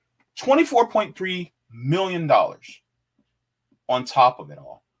 So $24.3 million on top of it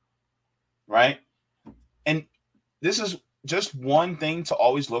all, right? And this is just one thing to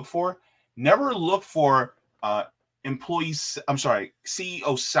always look for. Never look for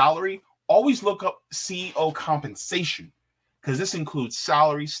CEO salary. Always look up CEO compensation, because this includes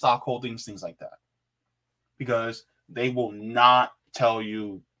salary, stock holdings, things like that. Because they will not tell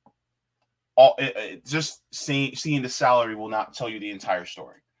you all. Just seeing the salary will not tell you the entire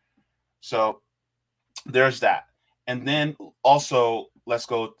story. So there's that. And then also, let's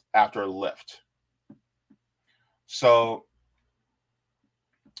go after Lyft. So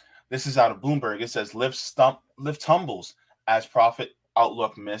this is out of Bloomberg. It says Lyft tumbles as profit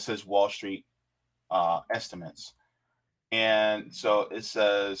outlook misses Wall Street estimates. And so it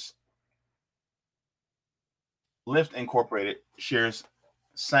says Lyft Incorporated shares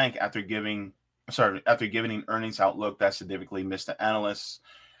sank after giving an earnings outlook that significantly missed the analysts'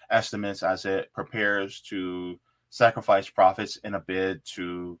 estimates as it prepares to sacrifice profits in a bid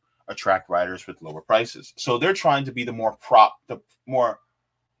to attract riders with lower prices. So they're trying to be they're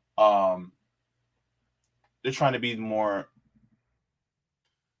trying to be more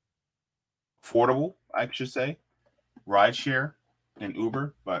affordable, I should say, rideshare than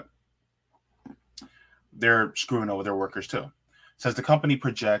Uber, but they're screwing over their workers too. It says the company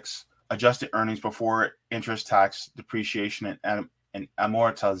projects adjusted earnings before interest, tax, depreciation, and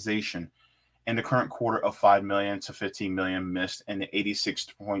amortization in the current quarter of $5 million to $15 million, missed in the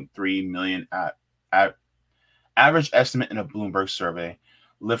 $86.3 million at average estimate in a Bloomberg survey.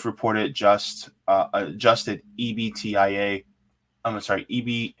 Lyft reported adjusted EBITDA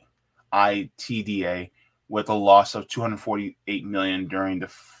with a loss of $248 million during the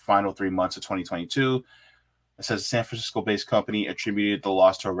final 3 months of 2022. It says the San Francisco-based company attributed the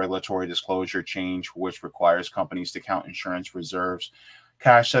loss to a regulatory disclosure change, which requires companies to count insurance reserves,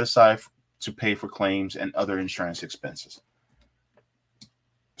 cash set aside to pay for claims, and other insurance expenses.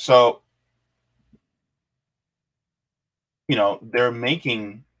 So, they're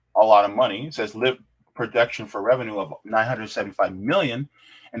making a lot of money. It says Lyft projection for revenue of $975 million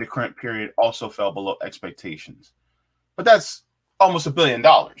in the current period also fell below expectations. But that's almost $1 billion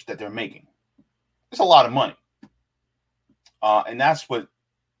that they're making. It's a lot of money. And that's with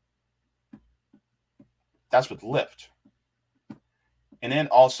Lyft. And then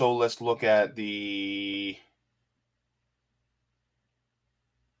also let's look at the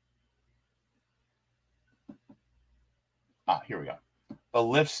here we go. The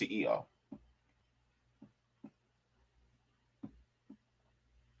Lyft CEO.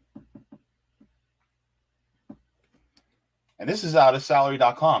 And this is out of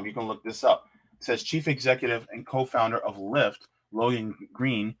salary.com. You can look this up. It says chief executive and co-founder of Lyft, Logan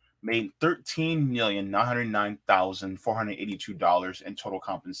Green, made $13,909,482 in total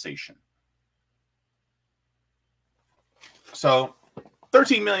compensation. So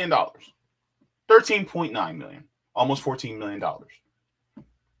 $13 million, $13.9 million, almost $14 million.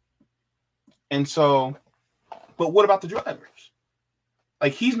 And so, but what about the drivers?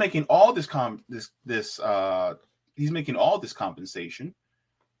 Like, he's making all this he's making all this compensation,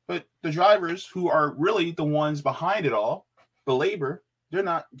 but the drivers, who are really the ones behind it all, the labor, they're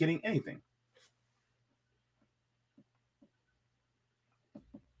not getting anything.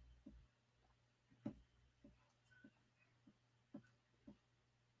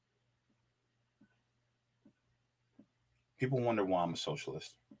 People wonder why I'm a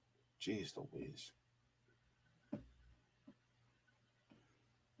socialist. Jeez Louise.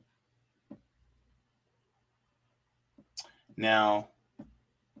 Now, I'm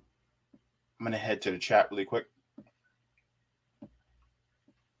going to head to the chat really quick.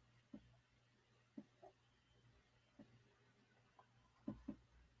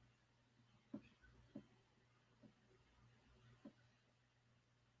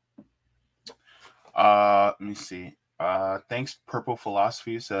 Let me see. Thanks, Purple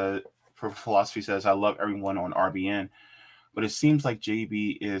Philosophy says. Purple Philosophy says, I love everyone on RBN, but it seems like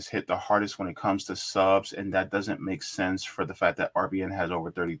JB is hit the hardest when it comes to subs, and that doesn't make sense for the fact that RBN has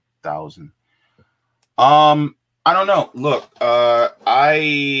over 30,000. I don't know. Look,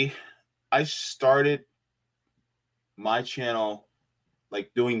 I started my channel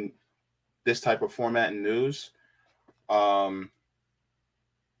like doing this type of format and news.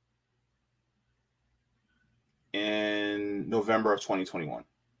 In November of 2021.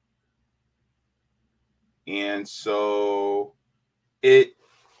 And so it's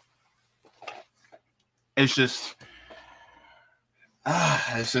just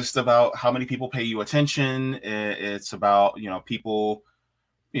about how many people pay you attention. It's about, people,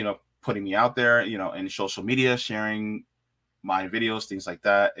 putting me out there, in social media, sharing my videos, things like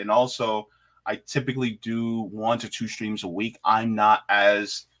that. And also I typically do 1 to 2 streams a week. I'm not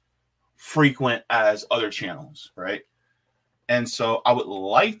as frequent as other channels, right? And so I would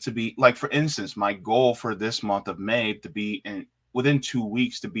like to be, like, for instance, my goal for this month of May to be within 2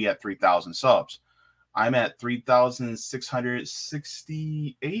 weeks to be at 3,000 subs. I'm at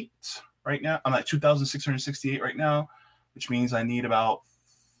 3,668 right now. I'm at 2,668 right now, which means I need about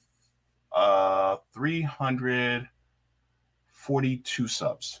 342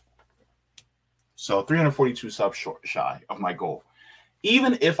 subs. So 342 subs shy of my goal.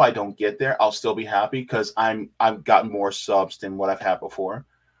 Even if I don't get there, I'll still be happy because I've gotten more subs than what I've had before.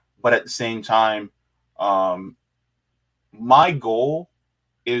 But at the same time, my goal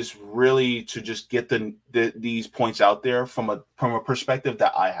is really to just get these points out there from a perspective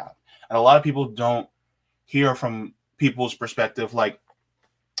that I have. And a lot of people don't hear from people's perspective. Like,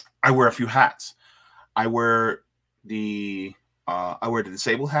 I wear a few hats. I wear the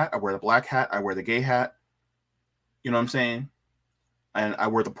disabled hat. I wear the black hat. I wear the gay hat. You know what I'm saying? And I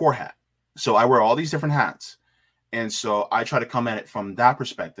wear the poor hat. So I wear all these different hats. And so I try to come at it from that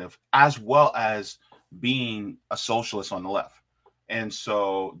perspective, as well as being a socialist on the left. And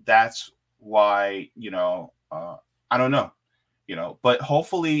so that's why, I don't know, but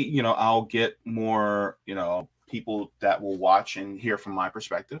hopefully, I'll get more, people that will watch and hear from my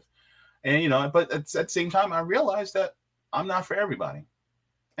perspective. And, but at the same time, I realize that I'm not for everybody,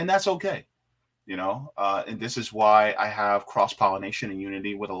 and that's okay. And this is why I have cross-pollination and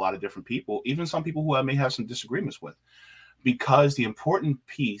unity with a lot of different people, even some people who I may have some disagreements with, because the important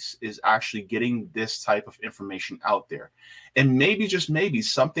piece is actually getting this type of information out there. And maybe, just maybe,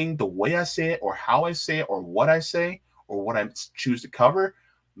 something, the way I say it or how I say it or what I say or what I choose to cover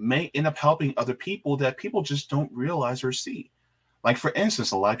may end up helping other people that people just don't realize or see. Like, for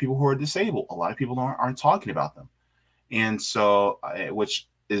instance, a lot of people who are disabled, a lot of people aren't talking about them. And so, which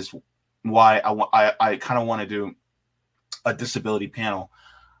is why I kind of want to do a disability panel.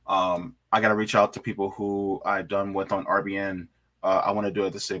 I got to reach out to people who I've done with on RBN. I want to do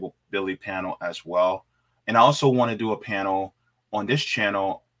a disability panel as well. And I also want to do a panel on this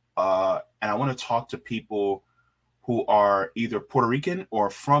channel. And I want to talk to people who are either Puerto Rican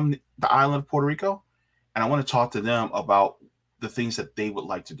or from the island of Puerto Rico. And I want to talk to them about the things that they would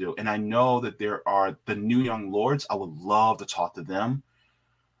like to do. And I know that there are the New Young Lords. I would love to talk to them.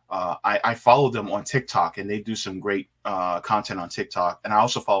 I follow them on TikTok, and they do some great content on TikTok. And I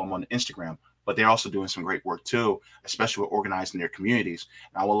also follow them on Instagram, but they're also doing some great work too, especially with organizing their communities.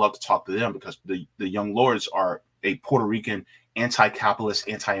 And I would love to talk to them because the Young Lords are a Puerto Rican anti-capitalist,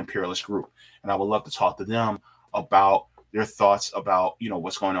 anti-imperialist group. And I would love to talk to them about their thoughts about,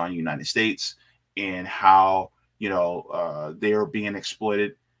 what's going on in the United States and how, they're being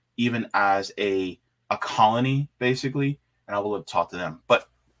exploited even as a colony, basically. And I would love to talk to them.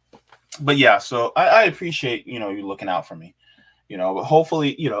 But yeah, so I appreciate, you looking out for me, but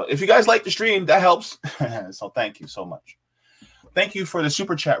hopefully, if you guys like the stream, that helps. So thank you so much. Thank you for the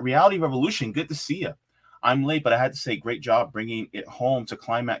super chat. Reality Revolution. Good to see you. I'm late, but I had to say great job bringing it home to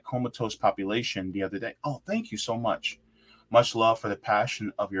climate comatose population the other day. Oh, thank you so much. Much love for the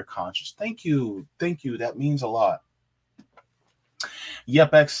passion of your conscience. Thank you. Thank you. That means a lot.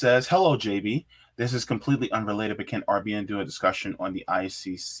 YepX says, hello, JB. This is completely unrelated, but can RBN do a discussion on the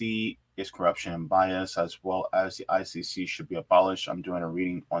ICC, its corruption and bias, as well as the ICC should be abolished? I'm doing a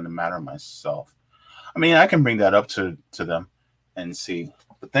reading on the matter myself. I mean, I can bring that up to them and see.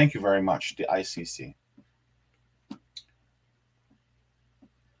 But thank you very much, the ICC.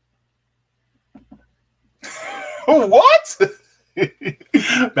 What?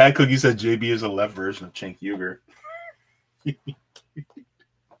 Bad Cookie said JB is a left version of Cenk Uygur.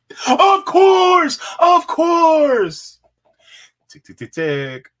 Of course! Of course! Tick, tick, tick,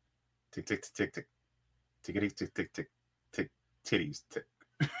 tick. Tick, tick, tick, tick, tick. Tick, tick, tick, tick, tick. Tick, titties, tick.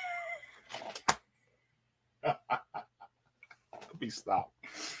 Please stop.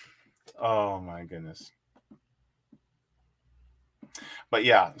 Oh my goodness. But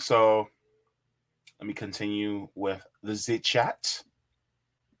yeah, so let me continue with the Z chat.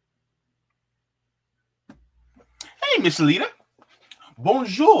 Hey, Miss Lita.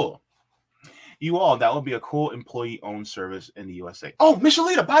 Bonjour. You all, that would be a cool employee-owned service in the USA. Oh, Miss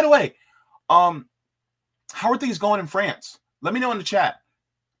Lita, by the way, how are things going in France? Let me know in the chat.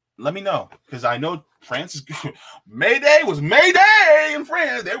 Let me know, because I know France is good. May Day was May Day in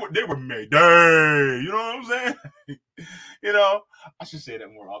France. They were May Day. You know what I'm saying? You know, I should say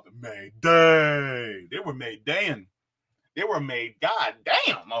that more often. May Day. They were May Day. They were made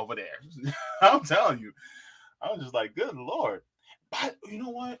goddamn over there. I'm telling you. I was just like, good Lord. But you know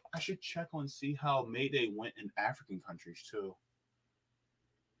what? I should check on see how May Day went in African countries too.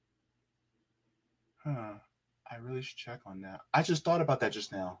 Huh. I really should check on that. I just thought about that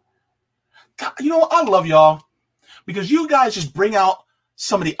just now. God, you know what? I love y'all because you guys just bring out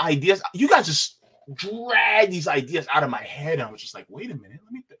some of the ideas. You guys just drag these ideas out of my head. And I was just like, wait a minute.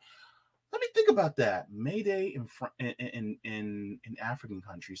 Let me think about that. May Day in African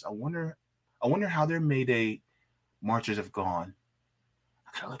countries. I wonder how their May Day marches have gone.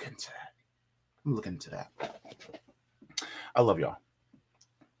 I gotta look into that. I'm looking into that. I love y'all.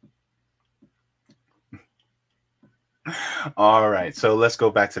 All right, so let's go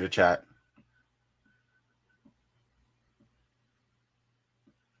back to the chat.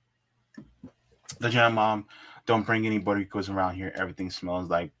 The Jam Mom, don't bring any burritos around here. Everything smells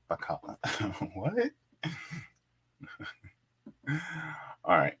like bacala. What?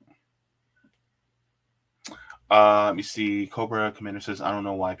 All right. Let me see. Cobra Commander says, I don't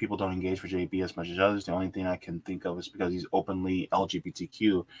know why people don't engage for JB as much as others. The only thing I can think of is because he's openly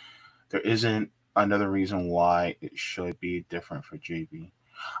LGBTQ. There isn't another reason why it should be different for JB.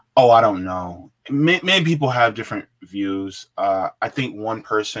 Oh, I don't know. Many people have different views. I think one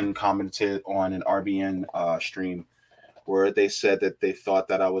person commented on an RBN stream where they said that they thought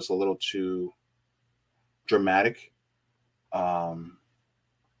that I was a little too dramatic. I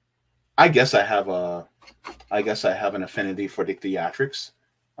guess I have an affinity for the theatrics,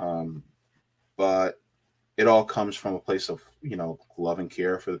 but it all comes from a place of love and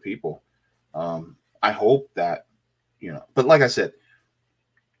care for the people. I hope that but like I said,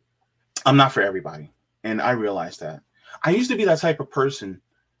 I'm not for everybody, and I realize that. I used to be that type of person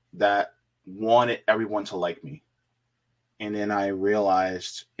that wanted everyone to like me, and then I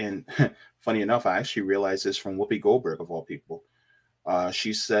realized, and funny enough, I actually realized this from Whoopi Goldberg of all people.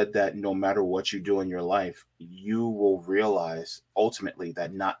 She said that no matter what you do in your life, you will realize ultimately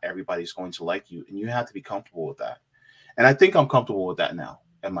that not everybody's going to like you, and you have to be comfortable with that. And I think I'm comfortable with that now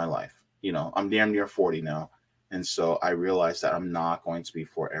in my life. I'm damn near 40 now, and so I realize that I'm not going to be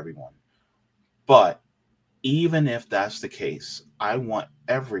for everyone. But even if that's the case, I want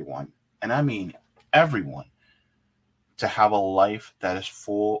everyone, and I mean everyone, to have a life that is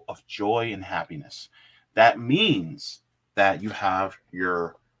full of joy and happiness. That means that you have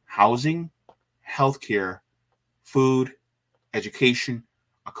your housing, healthcare, food, education,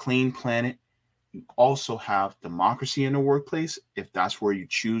 a clean planet. You also have democracy in the workplace, if that's where you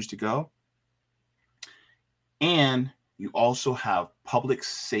choose to go. And you also have public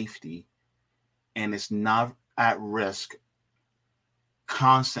safety, and it's not at risk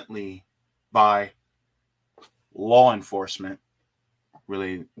constantly by law enforcement,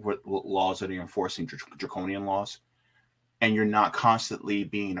 really what laws that are enforcing draconian laws. And you're not constantly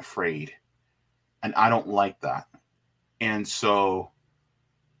being afraid. And I don't like that. And so,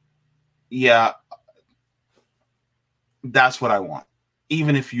 yeah, that's what I want.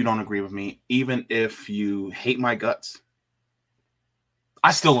 Even if you don't agree with me, even if you hate my guts,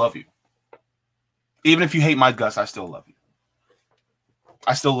 I still love you. Even if you hate my guts, I still love you.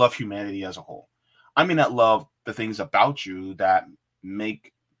 I still love humanity as a whole. I mean, I love the things about you that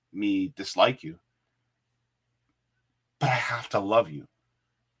make me dislike you. But I have to love you,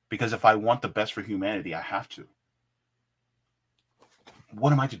 because if I want the best for humanity, I have to.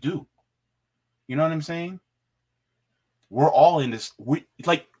 What am I to do? You know what I'm saying? We're all in this.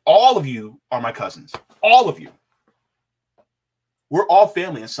 All of you are my cousins. All of you. We're all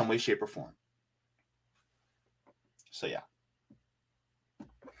family in some way, shape, or form. So yeah.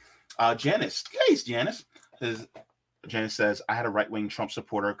 Janice. Hey, Janice. Janice says, I had a right-wing Trump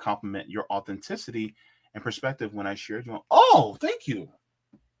supporter compliment your authenticity and perspective when I shared you. Oh, thank you.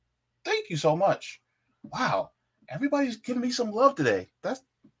 Thank you so much. Wow. Everybody's giving me some love today. That's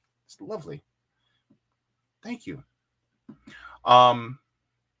lovely. Thank you. I'm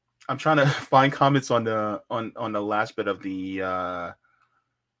trying to find comments on the last bit of the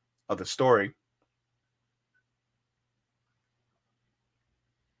story.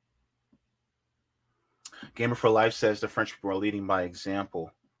 Gamer for Life says the French people are leading by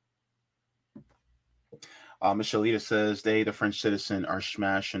example. Michelita says they, the French citizen, are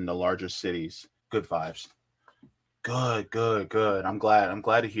smashing the larger cities. Good vibes. Good. I'm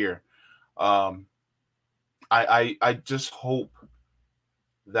glad to hear. I just hope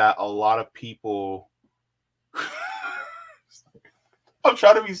that a lot of people. I'm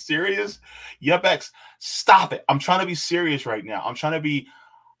trying to be serious. Yep, X, stop it. I'm trying to be serious right now. I'm trying to be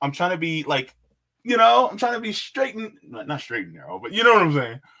like, I'm trying to be not straight and narrow, but you know what I'm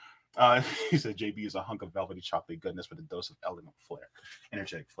saying. He said JB is a hunk of velvety chocolate goodness with a dose of elegant flair,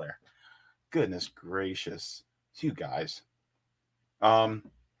 energetic flair. Goodness gracious, you guys. But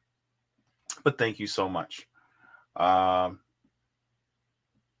thank you so much.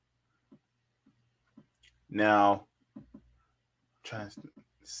 Now, trying to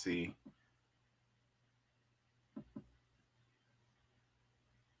see.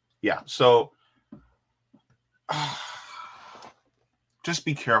 Yeah, so just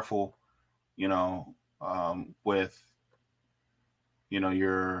be careful, with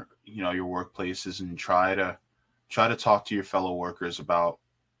your workplaces, and try to talk to your fellow workers about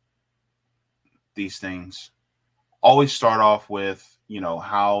these things. Always start off with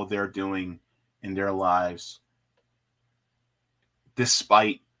how they're doing in their lives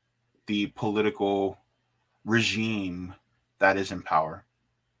despite the political regime that is in power.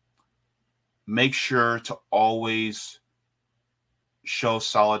 Make sure to always show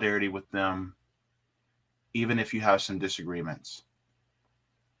solidarity with them, even if you have some disagreements.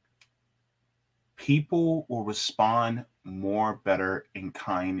 People will respond more better and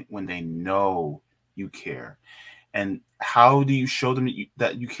kind when they know you care. And how do you show them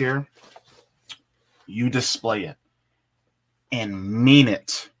that you care? You display it and mean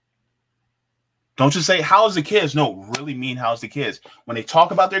it. Don't just say, how's the kids? No, really mean, how's the kids? When they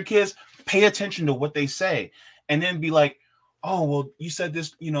talk about their kids, pay attention to what they say. And then be like, oh, well, you said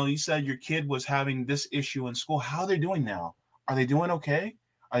this, you said your kid was having this issue in school. How are they doing now? Are they doing okay?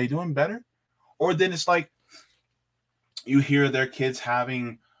 Are they doing better? Or then it's like you hear their kids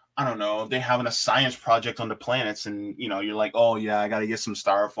having, I don't know, they're having a science project on the planets, and you're like, oh yeah, I got to get some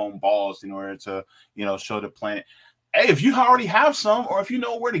styrofoam balls in order to, show the planet. Hey, if you already have some, or if you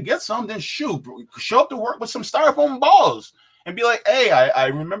know where to get some, then shoot, show up to work with some styrofoam balls and be like, hey, I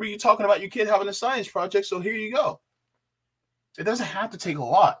remember you talking about your kid having a science project, so here you go. It doesn't have to take a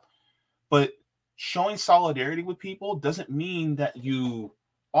lot, but showing solidarity with people doesn't mean that you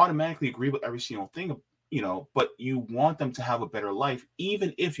automatically agree with every single thing, but you want them to have a better life,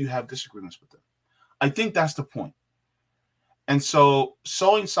 even if you have disagreements with them. I think that's the point. And so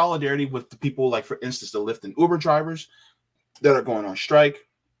showing solidarity with the people, like, for instance, the Lyft and Uber drivers that are going on strike,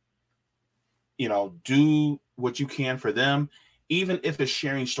 do what you can for them. Even if it's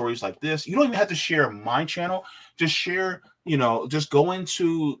sharing stories like this, you don't even have to share my channel. Just share, just go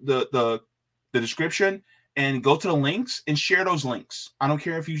into the description and go to the links and share those links. I don't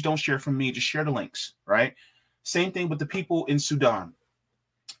care if you don't share from me, just share the links, right? Same thing with the people in Sudan.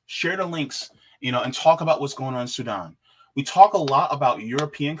 Share the links, and talk about what's going on in Sudan. We talk a lot about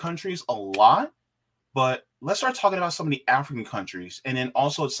European countries, but let's start talking about some of the African countries, and then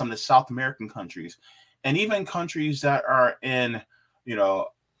also some of the South American countries, and even countries that are in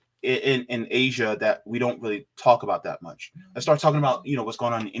Asia that we don't really talk about that much. Let's start talking about, what's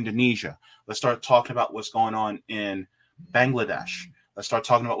going on in Indonesia. Let's start talking about what's going on in Bangladesh. Let's start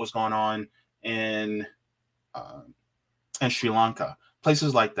talking about what's going on in Sri Lanka,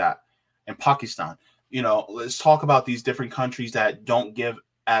 places like that, and Pakistan. Let's talk about these different countries that don't give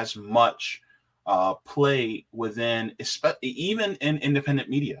as much play within, even in independent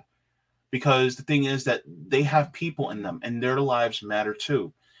media, because the thing is that they have people in them and their lives matter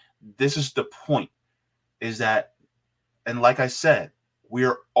too. This is the point, is that, and like I said,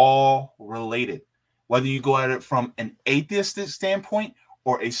 we're all related. Whether you go at it from an atheistic standpoint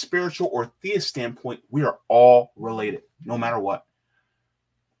or a spiritual or theist standpoint, we are all related, no matter what.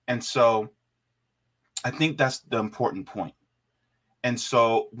 And so I think that's the important point. And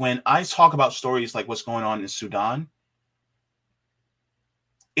so when I talk about stories like what's going on in Sudan,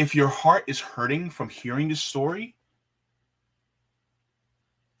 if your heart is hurting from hearing this story,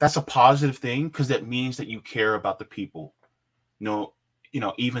 that's a positive thing, because that means that you care about the people.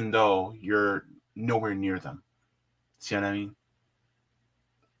 Even though you're nowhere near them. See what I mean?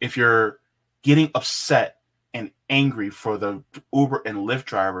 If you're getting upset and angry for the Uber and Lyft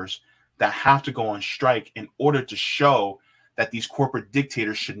drivers that have to go on strike in order to show that these corporate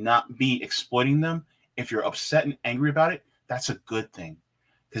dictators should not be exploiting them, if you're upset and angry about it, that's a good thing,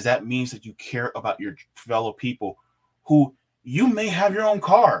 because that means that you care about your fellow people who, You may have your own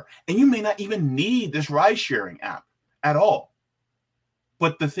car, and you may not even need this ride-sharing app at all.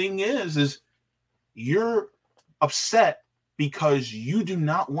 But the thing is you're upset because you do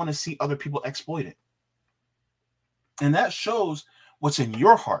not want to see other people exploited. And that shows what's in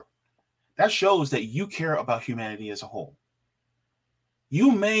your heart. That shows that you care about humanity as a whole.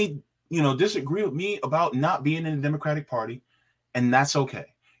 You may, disagree with me about not being in the Democratic Party, and that's okay.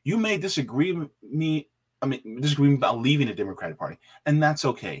 You may disagree with me about leaving the Democratic Party, and that's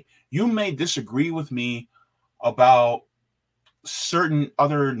okay. You may disagree with me about certain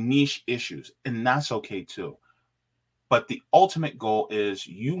other niche issues, and that's okay too. But the ultimate goal is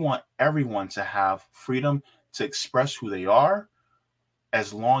you want everyone to have freedom to express who they are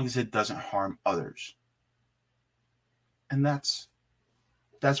as long as it doesn't harm others. And that's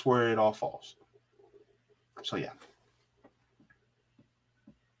where it all falls. So yeah.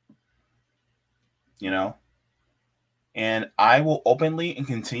 And I will openly and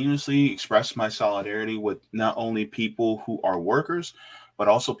continuously express my solidarity with not only people who are workers, but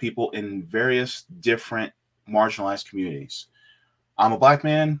also people in various different marginalized communities. I'm a Black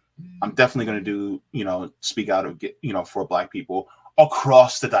man. I'm definitely going to do, speak out for Black people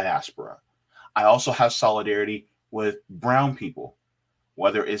across the diaspora. I also have solidarity with brown people,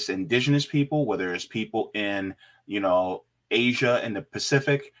 whether it's indigenous people, whether it's people in, Asia and the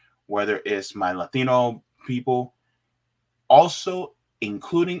Pacific, whether it's my Latino people, also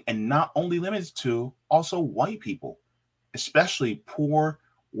including and not only limited to also white people, especially poor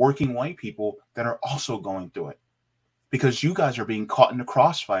working white people that are also going through it. Because you guys are being caught in the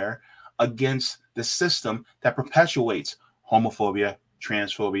crossfire against the system that perpetuates homophobia,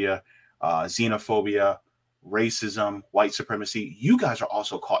 transphobia, xenophobia, racism, white supremacy. You guys are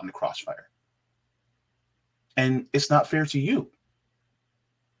also caught in the crossfire. And it's not fair to you.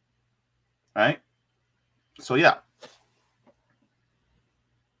 Right? So yeah.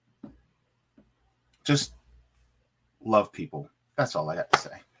 Just love people. That's all I got to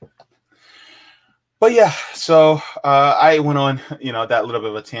say. But yeah, so I went on, that little bit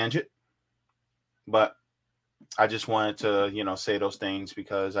of a tangent. But I just wanted to, say those things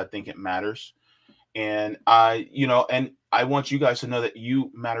because I think it matters. And I want you guys to know that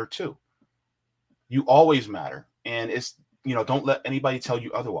you matter too. You always matter. And it's, don't let anybody tell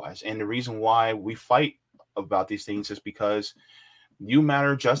you otherwise. And the reason why we fight about these things is because you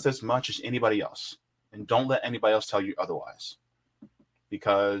matter just as much as anybody else. And don't let anybody else tell you otherwise.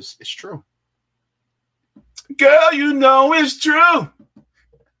 Because it's true. Girl, it's true.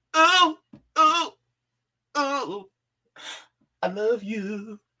 Ooh, ooh, ooh. I love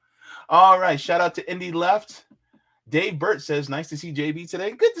you. All right. Shout out to Indy Left. Dave Burt says, nice to see JB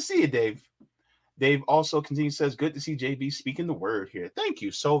today. Good to see you, Dave. Dave also continues, says, good to see JB speaking the word here. Thank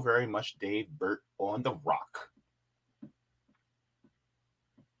you so very much, Dave Burt on the rock.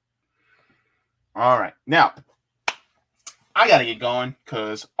 All right. Now, I got to get going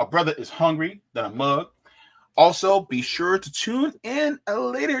because our brother is hungry than a mug. Also, be sure to tune in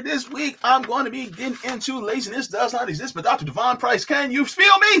later this week. I'm going to be getting into Laziness Does Not Exist by Dr. Devon Price. Can you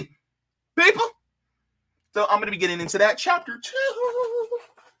feel me, people? So I'm going to be getting into that chapter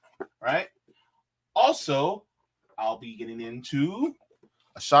 2. Right? Also, I'll be getting into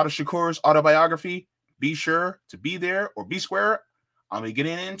Assata Shakur's autobiography. Be sure to be there or be square. I'm going to be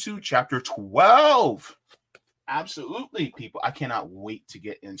getting into chapter 12. Absolutely, people. I cannot wait to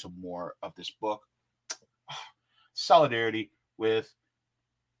get into more of this book. Solidarity with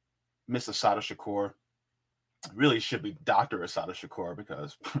Miss Assata Shakur. Really should be Dr. Assata Shakur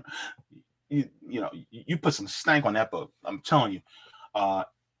because you put some stank on that book. I'm telling you.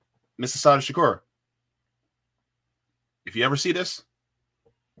 Miss Assata Shakur, if you ever see this,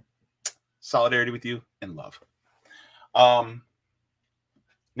 solidarity with you and love.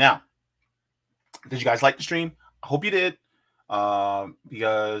 Now, did you guys like the stream? I hope you did,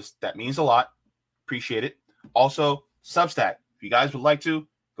 because that means a lot. Appreciate it. Also, Substack. If you guys would like to,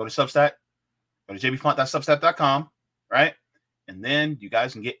 go to Substack. Go to jbfont.substack.com, right? And then you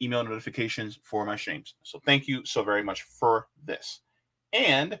guys can get email notifications for my streams. So thank you so very much for this.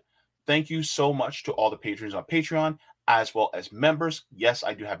 And thank you so much to all the patrons on Patreon, as well as members. Yes,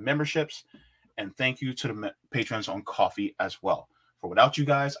 I do have memberships. And thank you to the patrons on Coffee as well. For without you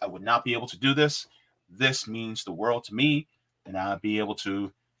guys, I would not be able to do this. This means the world to me. And I'll be able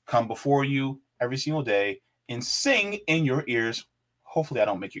to come before you every single day and sing in your ears. Hopefully I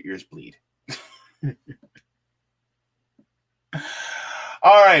don't make your ears bleed.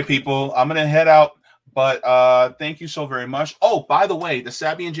 All right, people. I'm going to head out. But thank you so very much. Oh, by the way, the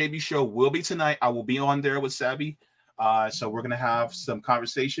Sabby and JB show will be tonight. I will be on there with Sabby. So we're going to have some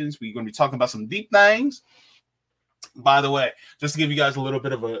conversations. We're going to be talking about some deep things. By the way, just to give you guys a little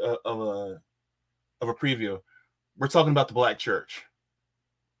bit of a preview, we're talking about the Black church.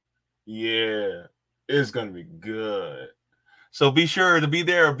 Yeah, it's gonna be good. So be sure to be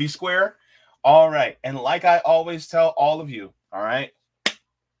there or be square. All right, and like I always tell all of you, all right,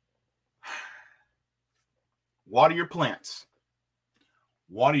 water your plants,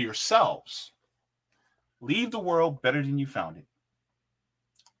 water yourselves, leave the world better than you found it.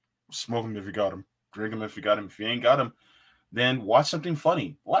 Smoke them if you got them. Drink them if you got them. If you ain't got them, then watch something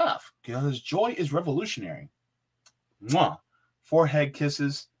funny. Laugh, because joy is revolutionary. Mwah. Forehead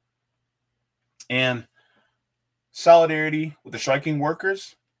kisses. And solidarity with the striking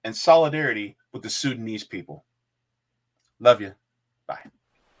workers and solidarity with the Sudanese people. Love you. Bye.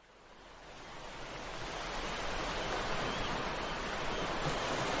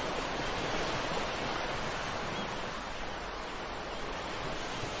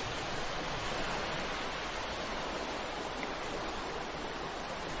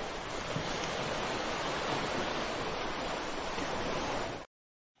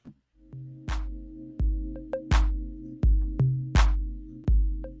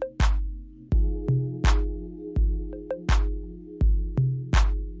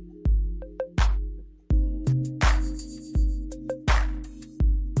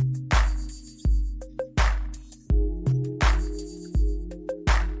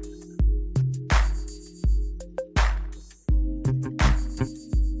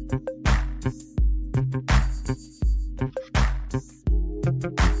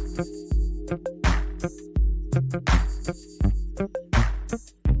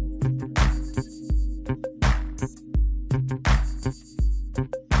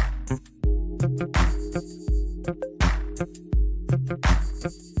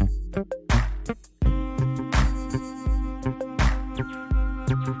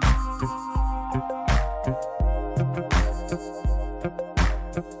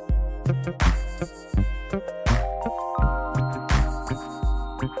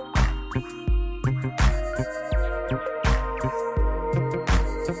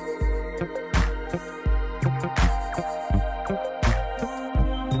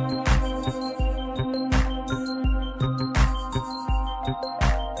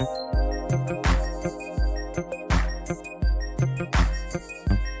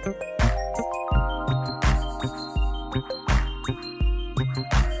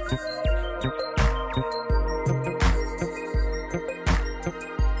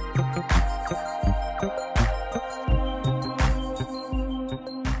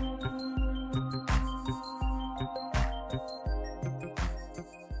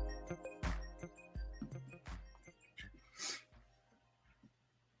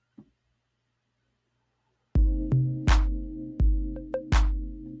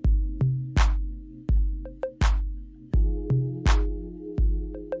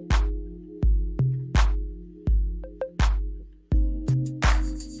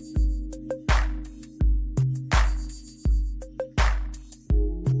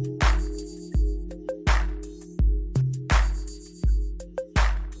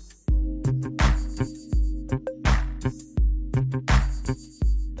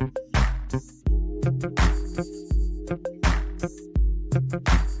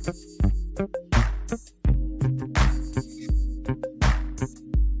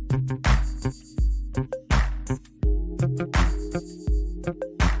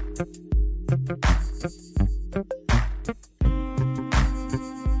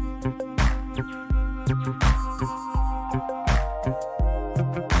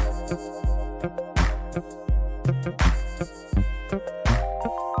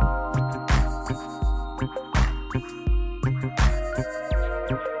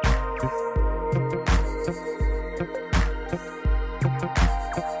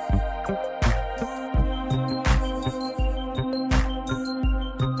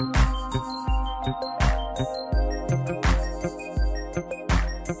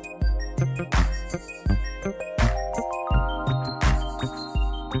 Thank you.